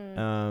delivery.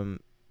 Mm.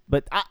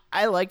 But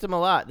I liked them a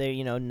lot.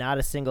 They, not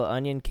a single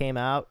onion came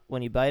out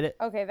when you bite it.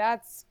 Okay,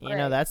 that's great.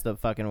 That's the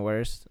fucking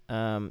worst.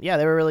 Yeah,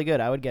 they were really good.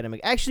 I would get them.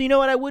 Actually, you know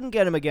what? I wouldn't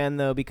get them again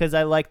though because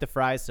I like the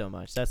fries so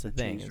much. That's the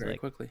thing. Changed It's very like,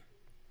 quickly.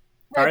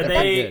 Right, Are but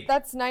they-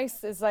 That's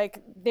nice. Is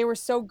like they were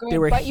so good, They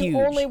were but huge. you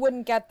only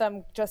wouldn't get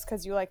them just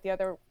because you like the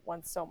other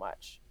ones so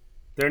much.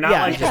 They're not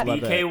Yeah, I like the just love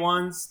BK that.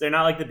 ones. They're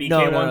not like the BK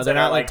no, ones they're that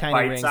not are like like tiny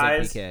bite rings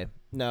size. like BK.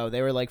 No,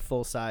 they were like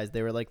full size.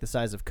 They were like the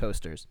size of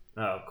coasters.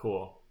 Oh,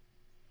 cool.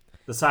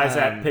 The size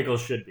that pickles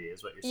should be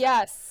is what you're saying.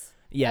 Yes.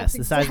 Yes, That's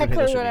the size exactly of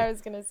pickle should what be. I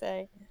was gonna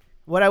say.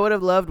 What I would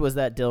have loved was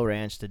that dill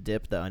ranch to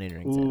dip the onion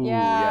rings in. Ooh,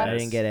 Yeah. I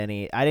didn't get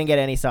any. I didn't get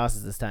any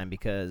sauces this time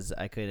because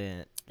I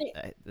couldn't.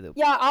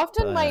 Yeah,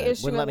 often my But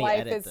issue wouldn't let in me life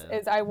edit, though.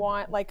 is I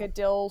want like a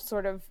dill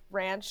sort of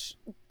ranch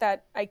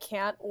that I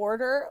can't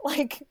order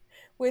like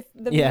with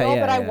the Yeah, meal,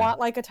 yeah, but I yeah. want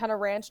like a ton of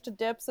ranch to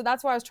dip. So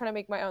that's why I was trying to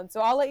make my own. So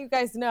I'll let you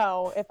guys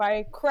know if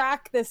I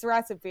crack this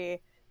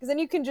recipe because then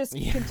you can just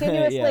Yeah,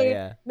 continuously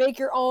yeah. make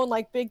your own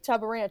like big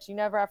tub of ranch. You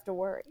never have to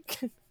worry.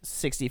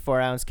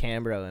 64-ounce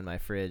Cambro in my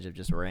fridge of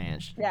just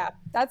ranch. Yeah,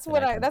 that's that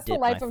what I can that's the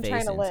dip my life I'm trying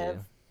face to into. live.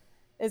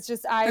 It's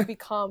just I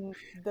become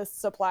the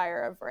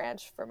supplier of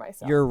ranch for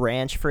myself. Your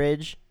ranch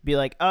fridge. Be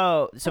like,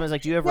 oh, someone's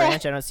like, do you have Yeah.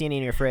 ranch? I don't see any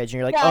in your fridge. And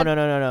you're like, Yeah. oh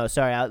no.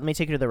 Sorry, let me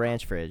take you to the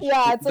ranch fridge.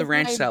 yeah, it's The like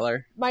ranch my,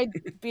 cellar. my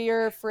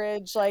beer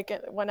fridge, like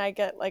when I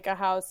get like a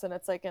house and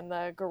it's like in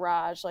the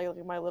garage, like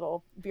my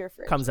little beer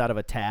fridge. Comes out of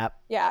a tap.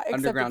 yeah, except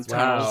Underground it's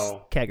tunnels. ranch.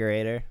 Wow.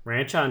 Kegerator.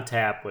 Ranch on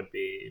tap would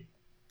be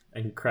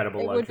an incredible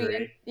It would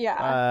luxury. be,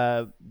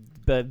 yeah.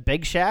 But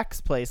Big Shack's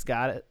place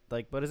got it.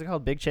 Like, what is it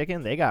called? Big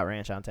Chicken. They got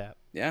ranch on tap.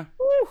 Yeah.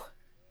 Whew.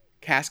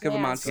 Cask of Yeah.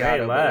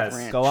 Amontillado Say less.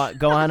 with ranch.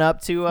 Go on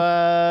up to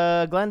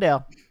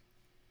Glendale.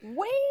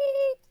 Wait,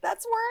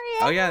 that's where I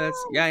am. Oh yeah,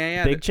 that's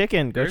yeah. Big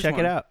Chicken. Go there's check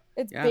one. it out.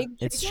 It's yeah. big.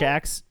 It's Chicken?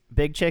 Shack's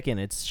Big Chicken.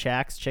 It's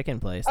Shack's chicken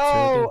place. It's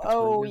really good.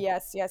 Oh, good.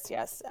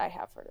 yes. I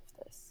have heard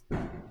of this.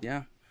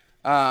 Yeah.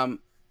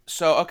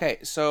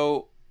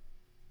 So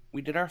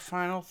we did our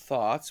final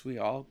thoughts. We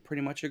all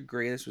pretty much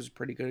agree this was a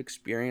pretty good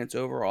experience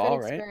overall,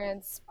 Good right?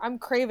 experience. I'm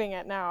craving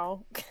it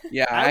now.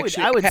 Yeah, I would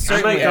I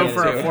certainly might go Yeah,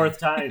 for too. a fourth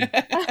time.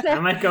 I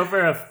might go for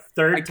a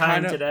third I time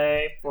kinda-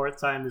 today, fourth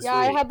time this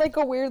Yeah, week. I had like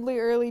a weirdly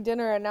early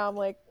dinner, and now I'm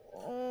like,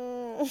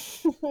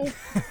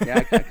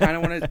 Yeah, I kind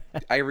of want to.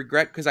 I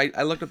regret because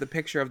I looked at the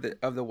picture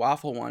of the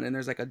waffle one, and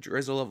there's like a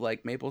drizzle of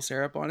like maple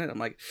syrup on it. I'm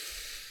like,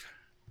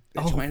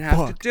 bitch Oh, might have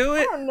fuck. to do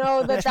I it. don't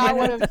know that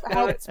would have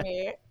helped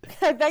me.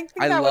 I think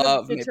I that would have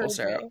love maple deterred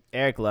syrup. me.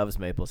 Eric loves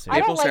maple I syrup.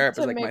 don't Maple like syrup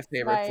to is like my mix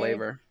favorite my-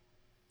 flavor.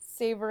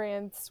 Savory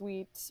and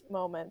sweet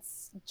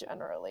moments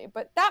generally,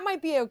 but that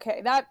might be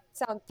okay. That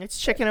sounds. It's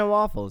chicken and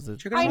waffles.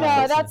 Chicken I and know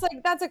waffles.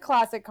 that's a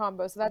classic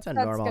combo, so that's That's a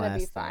gonna normal-ass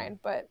be thing. fine.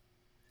 But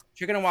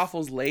Chicken and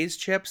waffles, Lay's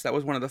chips. That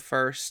was one of the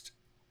first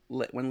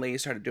when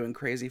Lay's started doing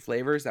crazy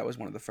flavors. That was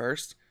one of the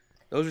first.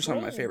 Those are some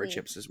of my favorite Crazy.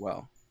 chips as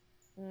well.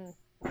 Hmm.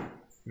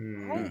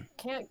 I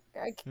can't.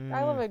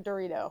 I love a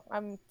Dorito.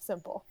 I'm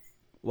simple.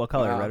 What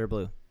color? Wow. Red or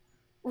blue?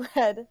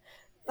 Red.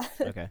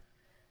 Okay.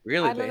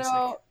 Really I don't basic.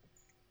 know.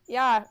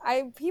 Yeah,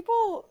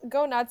 people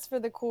go nuts for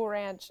the Cool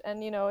Ranch,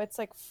 and it's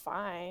like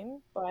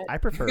fine, but I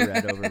prefer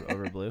red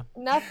over blue.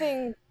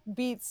 nothing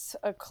beats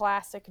a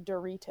classic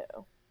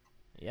Dorito.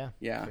 Yeah.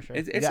 Yeah, For sure.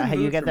 it's you a got, you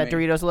mood get for that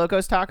me. Doritos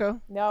Locos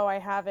taco? No, I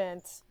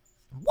haven't.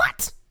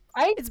 What?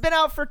 I It's been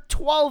out for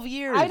 12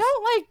 years. I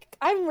don't like.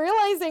 I'm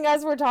realizing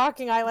as we're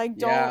talking, I like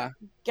don't Yeah.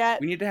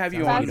 get. We need to have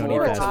you Sounds on like you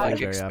board don't to eat fast like food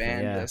very often,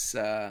 expand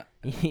yeah.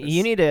 this.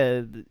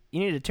 you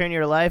need to turn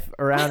your life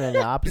around in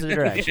the opposite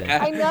direction.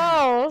 Yeah. I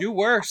know. Do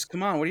worse.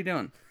 Come on, what are you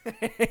doing?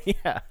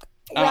 Yeah.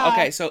 Yeah.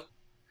 Okay, so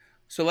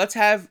let's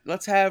have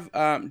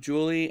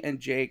Julie and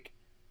Jake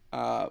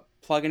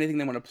plug anything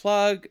they want to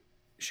plug,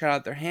 shout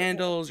out their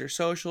handles, their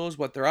socials,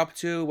 what they're up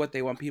to, what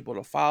they want people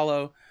to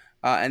follow,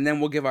 and then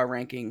we'll give our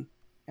ranking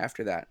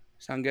after that.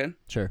 Sound good?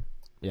 Sure.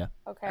 Okay.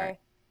 Alright.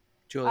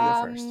 Julie,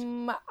 go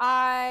first.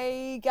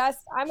 I guess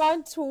I'm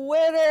on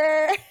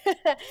Twitter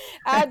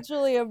at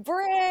Julia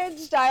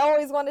Bridged. I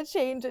always want to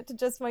change it to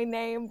just my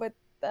name, but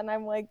then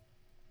I'm like,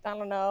 I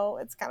don't know.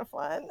 It's kind of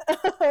fun.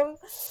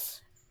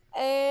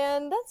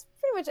 And that's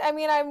pretty much. I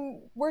mean,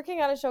 I'm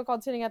working on a show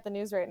called Tuning at the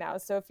News right now.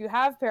 So if you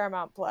have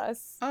Paramount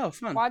Plus, Oh,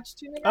 fun. watch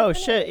Tuning at Oh the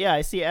shit! News. Yeah,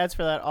 I see ads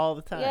for that all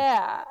the time.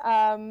 Yeah.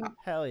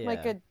 Hell yeah.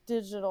 Like a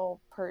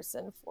digital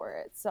person for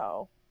it.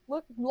 So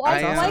look,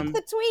 I, like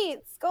the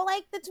tweets. Go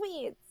like the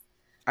tweets.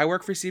 I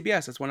work for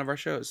CBS. That's one of our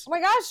shows. Oh my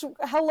goch!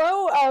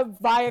 Hello,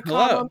 Viacom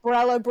Hello.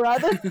 umbrella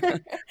brother.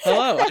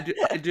 Hello.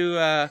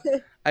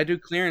 I do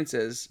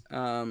clearances.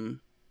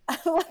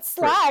 Let's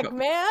slack,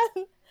 man.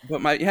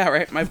 But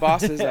my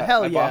boss is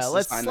Hell my yeah! boss has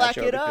Let's signed that slack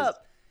show it because-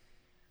 up.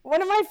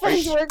 One of my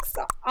friends works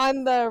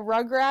on the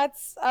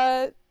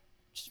Rugrats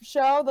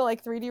show, the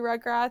like 3D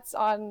Rugrats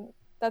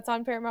that's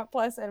on Paramount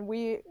Plus, and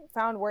we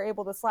found we're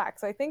able to slack.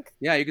 So I think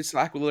Yeah, you can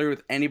Slack literally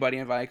with anybody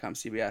in Viacom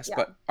CBS. Yeah.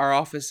 But our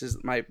office is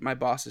my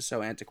boss is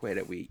so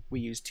antiquated. We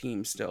use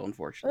Teams still,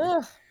 unfortunately.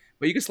 ugh.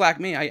 But you can Slack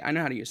me. I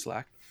know how to use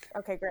Slack.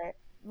 Okay, great.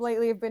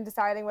 Lately, I've been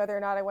deciding whether or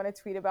not I want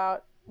to tweet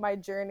about my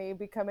journey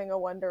becoming a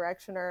One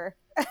Directioner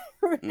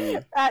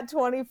Mm. at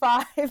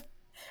 25. Right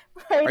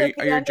Are at you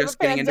the end of just a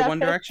getting into One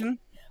pandemic. Direction?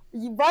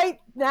 Right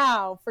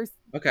now,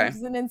 Okay. which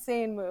is an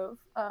insane move.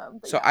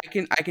 But So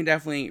yeah. I can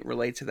definitely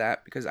relate to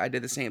that because I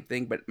did the same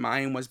thing, but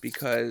mine was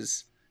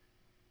because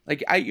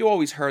like you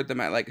always heard them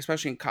at like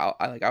especially in college.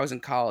 I was in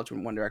college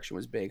when One Direction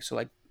was big, so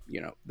like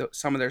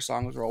some of their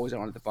songs were always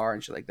on at the bar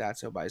and shit like that.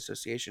 So by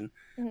association,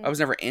 Mhm. I was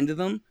never into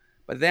them.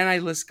 But then I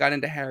just got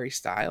into Harry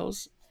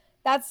Styles,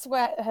 That's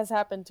what has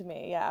happened to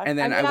me. Yeah, and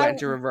then mean, I went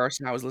into reverse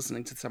and I was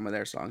listening to some of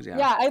their songs. Yeah,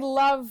 I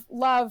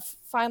love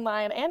Fine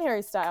Line and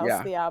Harry Styles,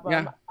 Yeah, the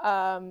album.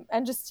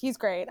 And just he's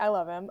great. I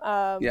love him.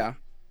 Yeah.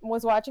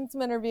 Was watching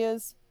some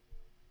interviews.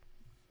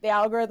 The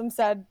algorithm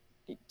said,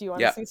 "Do you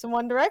want Yeah. to see some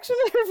One Direction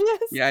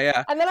interviews?"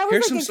 Yeah. And then I was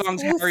Here's like, some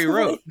songs Harry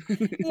wrote.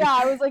 Yeah,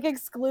 I was like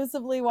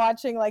exclusively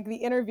watching like the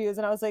interviews,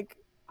 and I was like,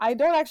 I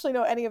don't actually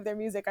know any of their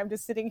music. I'm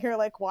just sitting here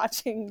like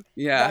watching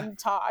Yeah. them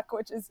talk,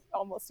 which is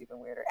almost even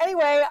weirder.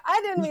 Anyway,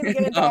 I didn't mean to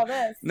get into No. all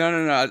this.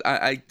 No.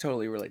 I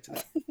totally relate to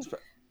that.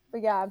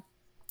 But yeah,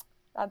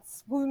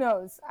 that's who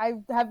knows. I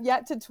have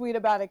yet to tweet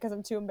about it because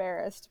I'm too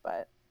embarrassed.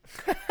 But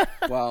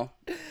Well,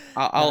 No,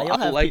 I'll you'll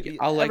have like pe-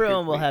 I'll like your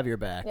everyone will tweet. have your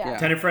back. yeah.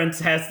 Tenor Friends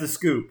has the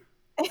scoop.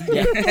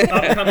 Yeah.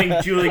 Upcoming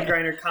Julie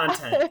Griner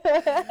content.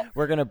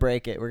 We're gonna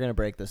break it. We're gonna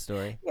break the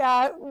story.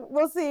 Yeah,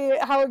 we'll see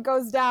how it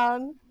goes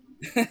down.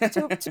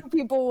 Two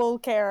people will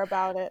care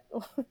about it.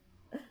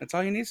 That's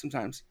all you need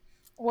sometimes.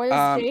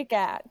 Where's Jake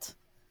at?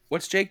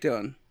 What's Jake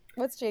doing?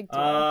 What's Jake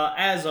doing?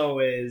 As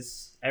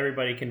always,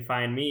 everybody can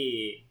find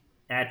me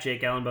at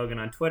Jake Ellenbogen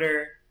on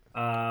Twitter.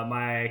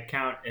 My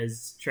account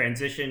is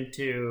transitioned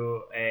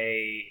to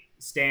a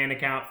Stan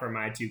account for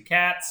my two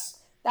cats.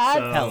 That's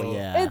Hell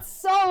yeah. it's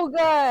so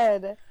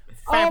good.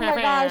 Oh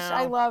my gosh,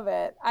 I love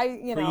it.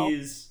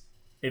 Please,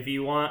 if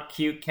you want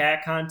cute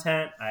cat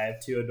content, I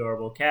have two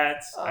adorable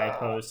cats. I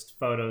post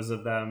photos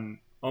of them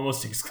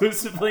almost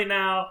exclusively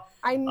now.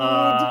 I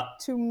need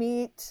to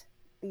meet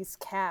these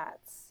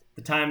cats.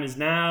 The time is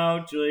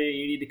now. Julia,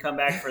 you need to come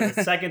back for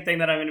the second thing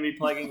that I'm going to be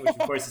plugging, which of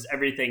course is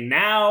Everything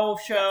Now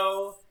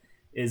show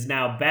is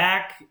now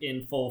back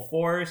in full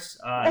force.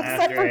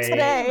 Except for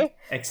today.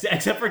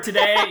 Except for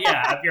today,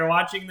 yeah. If you're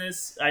watching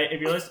this, if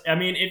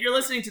you're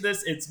listening to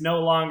this, it's no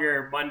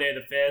longer Monday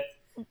the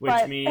 5th, which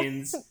But-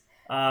 means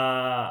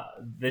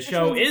the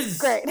show means is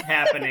it's great.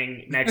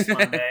 happening next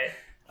Monday.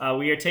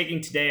 We are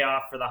taking today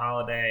off for the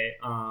holiday,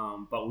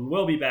 but we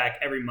will be back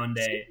every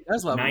Monday He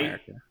does love night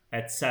America.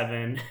 at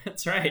 7.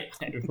 That's right.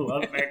 I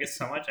love America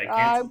so much. I Uh,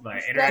 canceled my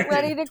get interactive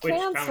ready to Twitch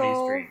cancel.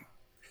 comedy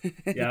stream.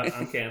 Yeah,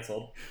 I'm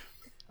canceled.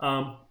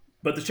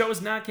 But the show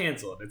is not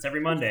canceled. It's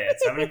every Monday at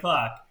 7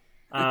 o'clock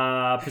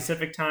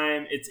Pacific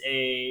time. It's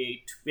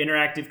a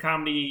interactive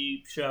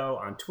comedy show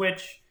on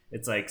Twitch.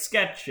 It's like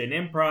sketch and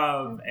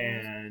improv,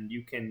 and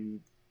you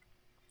can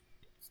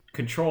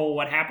control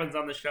what happens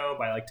on the show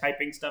by like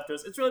typing stuff to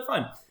us. It's really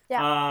fun.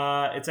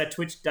 Yeah. It's at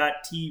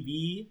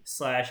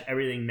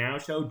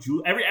twitch.tv/everything-now-show.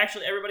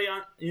 Everybody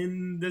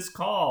in this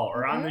call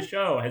or on the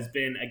show has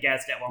been a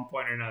guest at one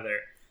point or another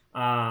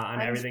on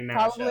And Everything Now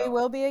probably show.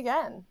 will be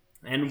again.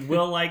 And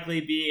will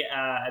likely be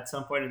at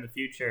some point in the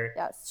future.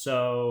 Yes.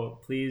 So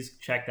please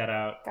check that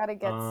out. Gotta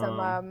get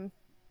some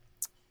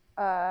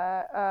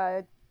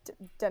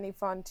Denny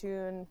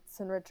Fontoon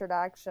and Richard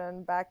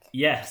Action back.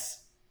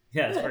 Yes,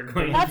 we're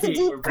going That's to a be.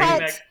 deep We're bringing cut.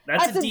 back.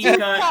 That's a deep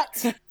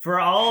cut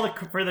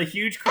for the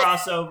huge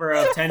crossover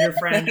of Tender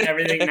Friend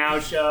Everything Now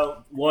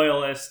show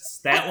loyalists.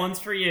 That one's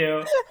for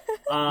you.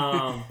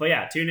 But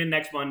yeah, tune in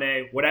next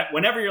Monday.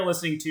 Whenever you're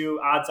listening to,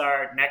 odds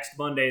are next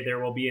Monday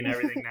there will be an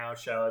Everything Now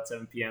show at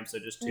 7 p.m. So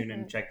just tune in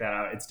and check that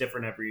out. It's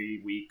different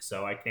every week,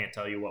 so I can't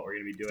tell you what we're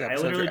going to be doing. I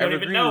Episodes literally are don't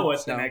even know evergreen, what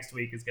so- the next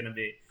week is going to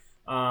be.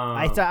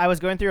 I was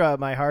going through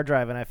my hard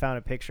drive and I found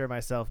a picture of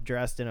myself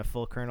dressed in a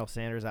full Colonel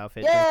Sanders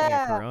outfit drinking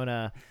Yeah. a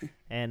Corona,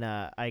 and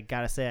I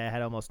gotta say I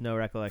had almost no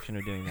recollection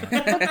of doing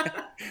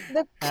that.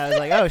 I was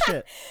like, oh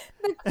shit,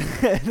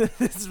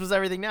 this was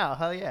Everything Now.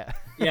 Hell yeah.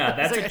 Yeah,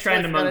 that's It's like, a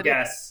trend I among forgot I did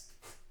guests.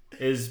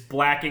 is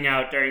blacking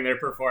out during their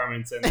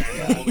performance and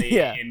then only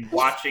Yeah. in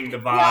watching the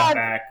VOD Yeah,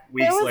 back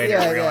weeks was- later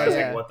Yeah, realizing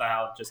yeah. what the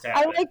hell just I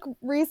happened. like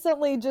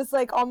recently just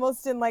like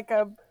almost in like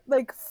a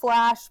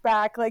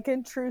flashback, like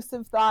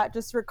intrusive thought,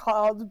 just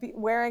recalled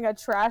wearing a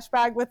trash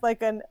bag with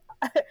like an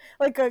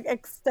like an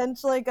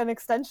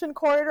extension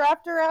cord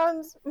wrapped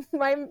around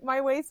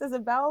my waist as a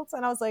belt,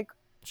 and I was like,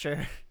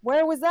 Sure.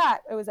 where was that?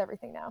 It was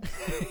everything now.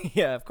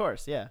 Yeah, of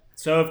course. Yeah.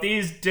 So if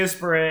these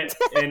disparate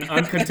and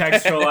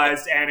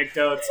uncontextualized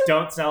anecdotes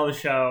don't sell the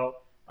show,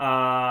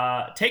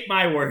 take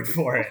my word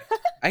for it.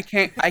 I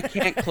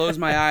can't close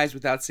my eyes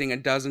without seeing a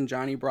dozen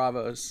Johnny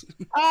Bravos.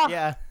 Ah,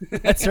 Yeah,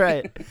 that's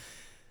right.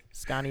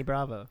 Scotty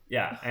Bravo.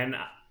 Yeah, and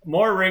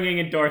more ringing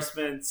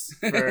endorsements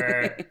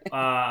for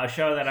a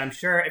show that I'm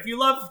sure if you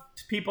love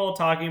people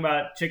talking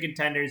about chicken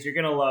tenders, you're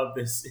gonna love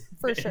this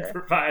For sure.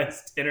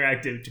 improvised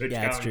interactive Twitch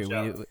Yeah, it's comedy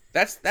true. show.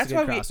 That's It's a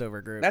why good we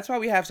crossover group. that's why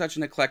we have such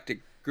an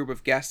eclectic group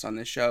of guests on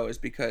this show, is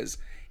because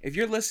if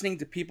you're listening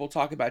to people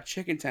talk about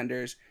chicken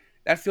tenders,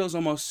 that feels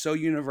almost so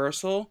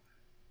universal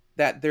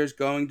that there's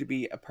going to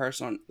be a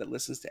person that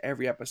listens to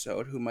every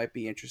episode who might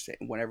be interested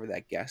in whatever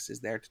that guest is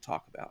there to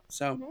talk about.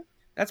 So Mhm.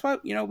 that's why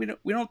we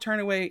don't turn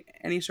away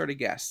any sort of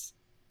guests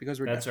because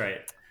we're That's right.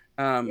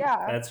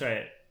 yeah. That's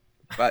right.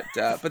 But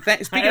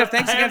speaking of,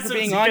 thanks I again have for some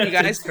being on, you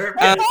guys. suggestions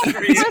for For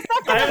a you.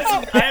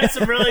 second, I have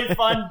some really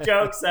fun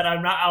jokes that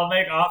I'll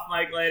make off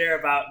mic later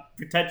about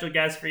potential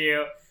guests for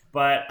you.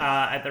 But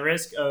at the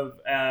risk of,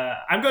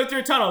 I'm going through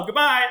a tunnel.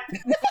 Goodbye.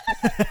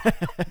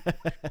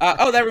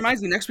 That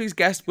reminds me. Next week's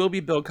guest will be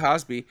Bill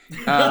Cosby.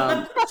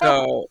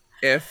 So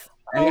if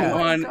Oh my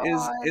anyone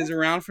God. is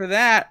around for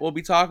that, we'll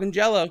be talking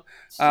Jello.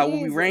 We'll be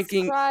Jesus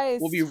ranking.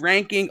 Christ. We'll be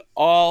ranking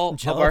all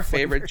Jell-O of our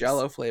favorite flavors.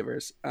 Jello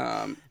flavors. It's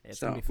gonna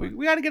So be fun.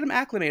 we got to get them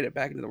acclimated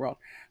back into the world.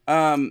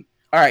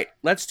 All right,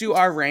 let's do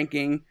our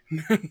ranking.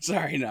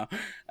 Sorry, no.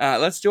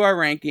 Let's do our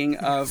ranking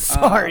of.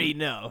 Sorry,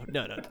 no.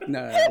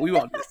 No, we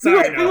won't.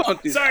 Sorry, we no.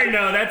 won't do that. Sorry,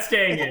 no. That's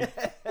staying in.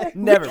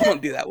 Never. We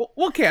won't do that.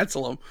 We'll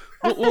cancel him.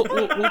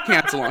 We'll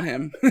cancel on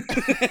him.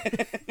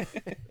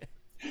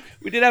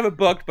 We did have it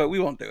booked, but we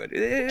won't do it.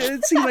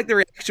 It seemed like the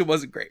reaction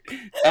wasn't great.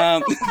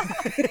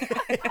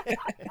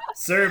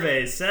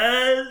 Survey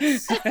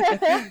says.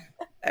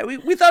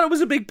 We thought it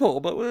was a big pull,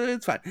 but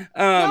it's fine.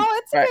 No,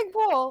 it's a all right. big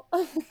pull.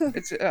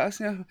 It's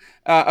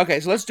okay.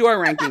 So let's do our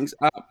rankings.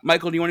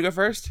 Michael, do you want to go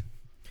first?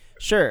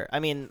 Sure. I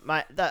mean,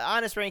 the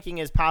honest ranking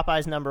is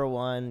Popeye's number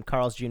 1,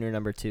 Carl's Jr.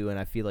 number 2, and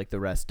I feel like the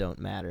rest don't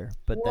matter.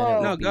 But then it Whoa.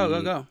 would No,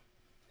 be, go.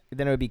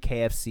 Then it would be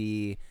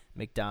KFC,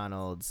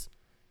 McDonald's.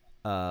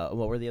 What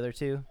were the other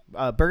two?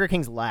 Burger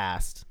King's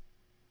last.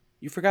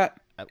 You forgot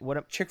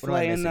What Chick-fil-A am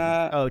I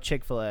and missing?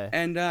 Chick-fil-A.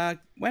 and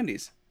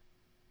Wendy's.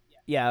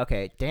 Yeah.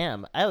 Okay.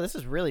 Damn. Oh, this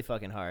is really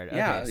fucking hard.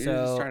 Yeah, Okay. you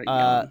just So, started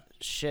yelling.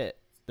 shit.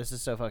 This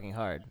is so fucking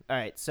hard. All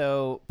right.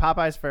 So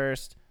Popeye's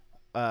first,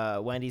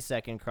 Wendy's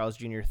second, Carl's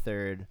Jr.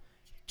 third,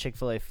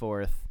 Chick-fil-A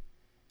fourth,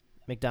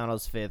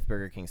 McDonald's fifth,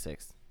 Burger King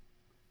sixth.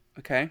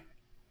 Okay.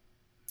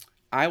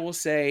 I will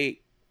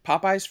say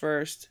Popeyes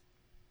first,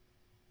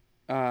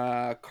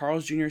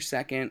 Carl's Jr.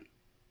 second,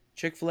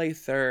 Chick-fil-A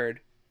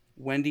third,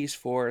 Wendy's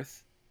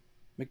fourth,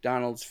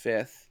 McDonald's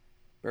fifth,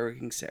 Burger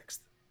King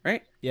sixth.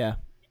 Right? Yeah.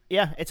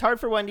 Yeah. It's hard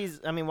for Wendy's.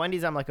 I mean,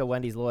 Wendy's. I'm like a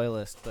Wendy's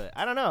loyalist, but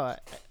I don't know.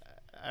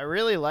 I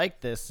really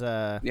like this.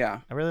 Yeah.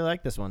 I really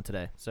like this one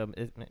today. So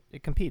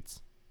it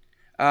competes.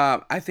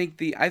 I think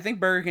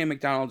Burger King and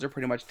McDonald's are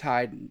pretty much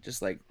tied,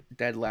 just like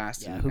dead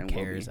last. Yeah. and Who will be.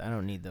 cares? I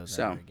don't need those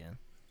So, ever again.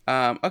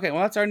 Okay,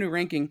 well, that's our new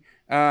ranking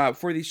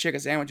for these chicken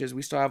sandwiches.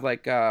 We still have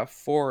like 4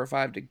 or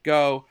 5 to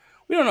go.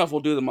 We don't know if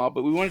we'll do them all,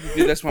 but we wanted to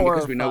do this one 4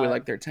 because or we know we 5.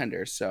 like their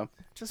tenders. So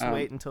Just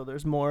wait until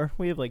there's more.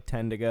 We have like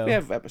 10 to go. we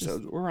have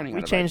episodes. We're running. We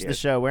out of changed the ideas.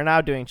 show. We're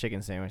now doing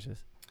chicken sandwiches.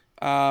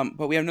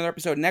 But we have another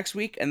episode next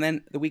week, and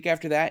then the week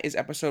after that is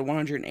episode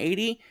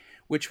 180,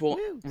 which will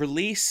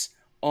release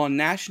on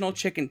National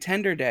Chicken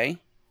Tender Day.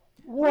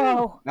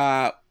 Whoa.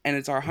 And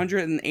it's our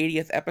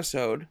 180th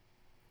episode,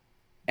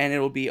 and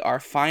it'll be our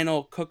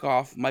final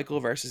cook-off, Michael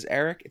versus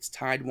Eric. It's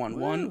tied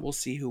 1-1. We'll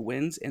see who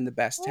wins in the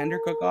best tender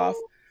cook-off.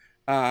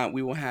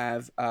 We will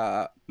have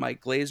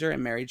Mike Glazer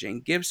and Mary Jane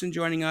Gibson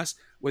joining us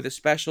with a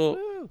special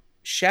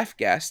chef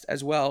guest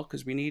as well,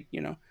 because we need,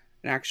 an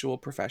actual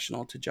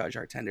professional to judge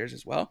our tenders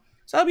as well.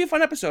 So that'll be a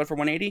fun episode for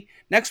 180.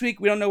 Next week,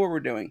 we don't know what we're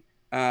doing,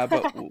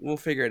 but we'll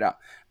figure it out.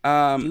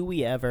 Do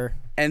we ever?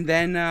 And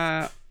then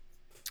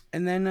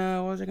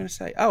what was I going to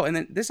say? Oh, and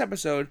then this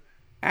episode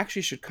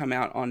actually should come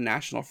out on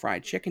National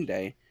Fried Chicken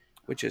Day,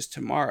 which is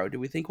tomorrow. Do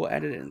we think we'll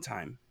edit it in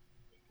time?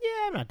 Yeah,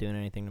 I'm not doing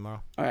anything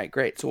tomorrow. All right,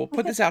 great. So we'll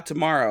put this out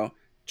tomorrow,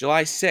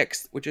 July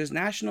 6th, which is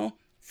National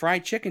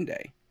Fried Chicken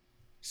Day.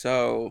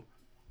 So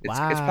it's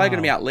probably going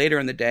to be out later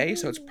in the day,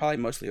 so it's probably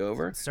mostly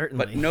over.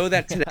 Certainly. But know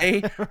that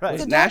today Right.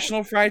 was So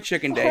National Fried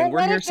Chicken Day, and don't we're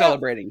let here it go.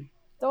 celebrating.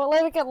 Don't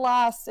let it get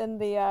lost in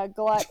the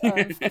glut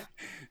of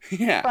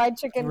Yeah, fried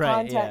chicken Right,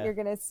 content yeah. you're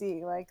gonna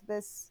see. Like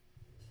this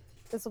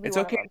will be it's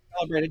one okay of to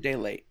celebrate a day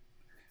late.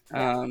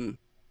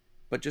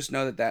 But just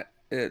know that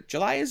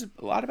July is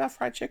a lot about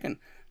fried chicken.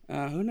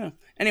 Who knew?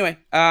 Anyway,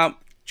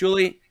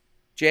 Julie,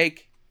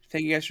 Jake,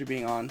 Thank you guys for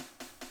being on.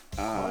 Of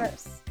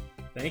course.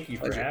 Thank you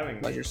for having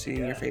me. Pleasure seeing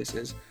your Yeah.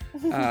 faces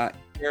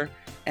here.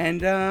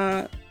 And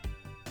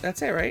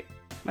that's it, right,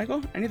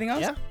 Michael? Anything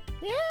else? Yeah.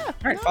 All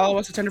right, follow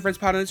us at Tender Friends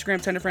Pod on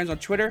Instagram, Tender Friends on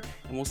Twitter,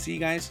 and we'll see you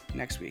guys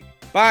next week.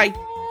 Bye.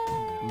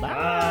 Bye.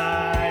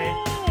 Bye.